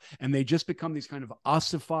lined up. And they just become these kind of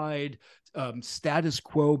ossified, status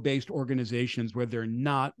quo based organizations where they're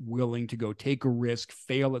not willing to go take a risk,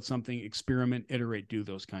 fail at something, experiment, iterate, do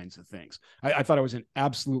those kinds of things. I thought it was an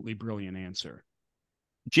absolutely brilliant answer.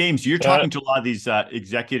 James, you're talking to a lot of these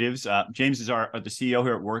executives. James is the CEO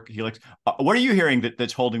here at Workhelix. What are you hearing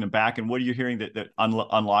that's holding them back, and what are you hearing that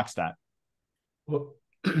unlocks that? Well,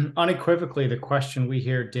 unequivocally, the question we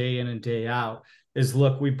hear day in and day out is,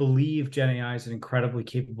 look, we believe Gen AI is an incredibly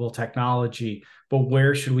capable technology, but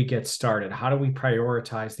where should we get started? How do we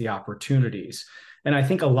prioritize the opportunities? And I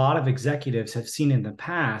think a lot of executives have seen in the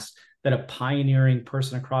past that a pioneering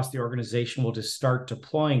person across the organization will just start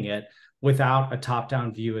deploying it without a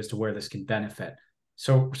top-down view as to where this can benefit.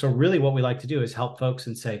 So really what we like to do is help folks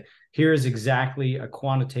and say, here's exactly a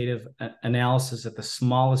quantitative analysis at the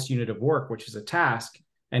smallest unit of work, which is a task,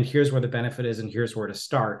 and here's where the benefit is, and here's where to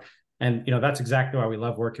start. And that's exactly why we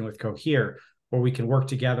love working with Cohere, where we can work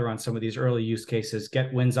together on some of these early use cases,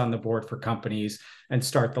 get wins on the board for companies, and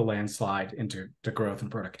start the landslide into growth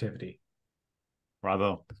and productivity.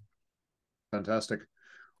 Bravo. Fantastic.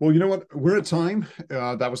 Well, you know what? We're at time.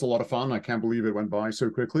 That was a lot of fun. I can't believe it went by so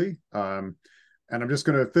quickly. And I'm just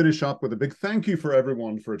going to finish up with a big thank you for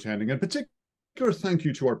everyone for attending. And particular thank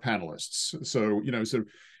you to our panelists. So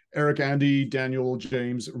Erik, Andy, Daniel,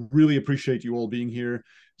 James, really appreciate you all being here.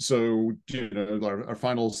 So, our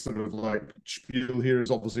final sort of spiel here is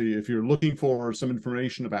obviously, if you're looking for some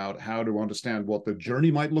information about how to understand what the journey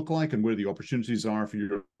might look like and where the opportunities are for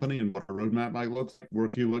your company and what a roadmap might look like,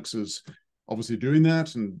 Workhelix is obviously doing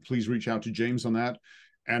that, and please reach out to James on that.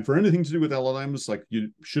 And for anything to do with LLMs, you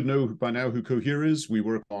should know by now who Cohere is. We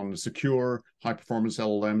work on secure, high-performance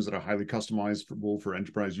LLMs that are highly customizable for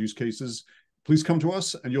enterprise use cases. Please come to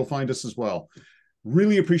us, and you'll find us as well.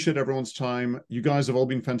 Really appreciate everyone's time. You guys have all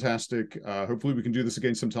been fantastic. Hopefully we can do this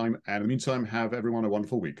again sometime. And in the meantime, have everyone a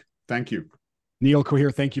wonderful week. Thank you. Neil,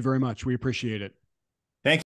 Cohere, thank you very much. We appreciate it.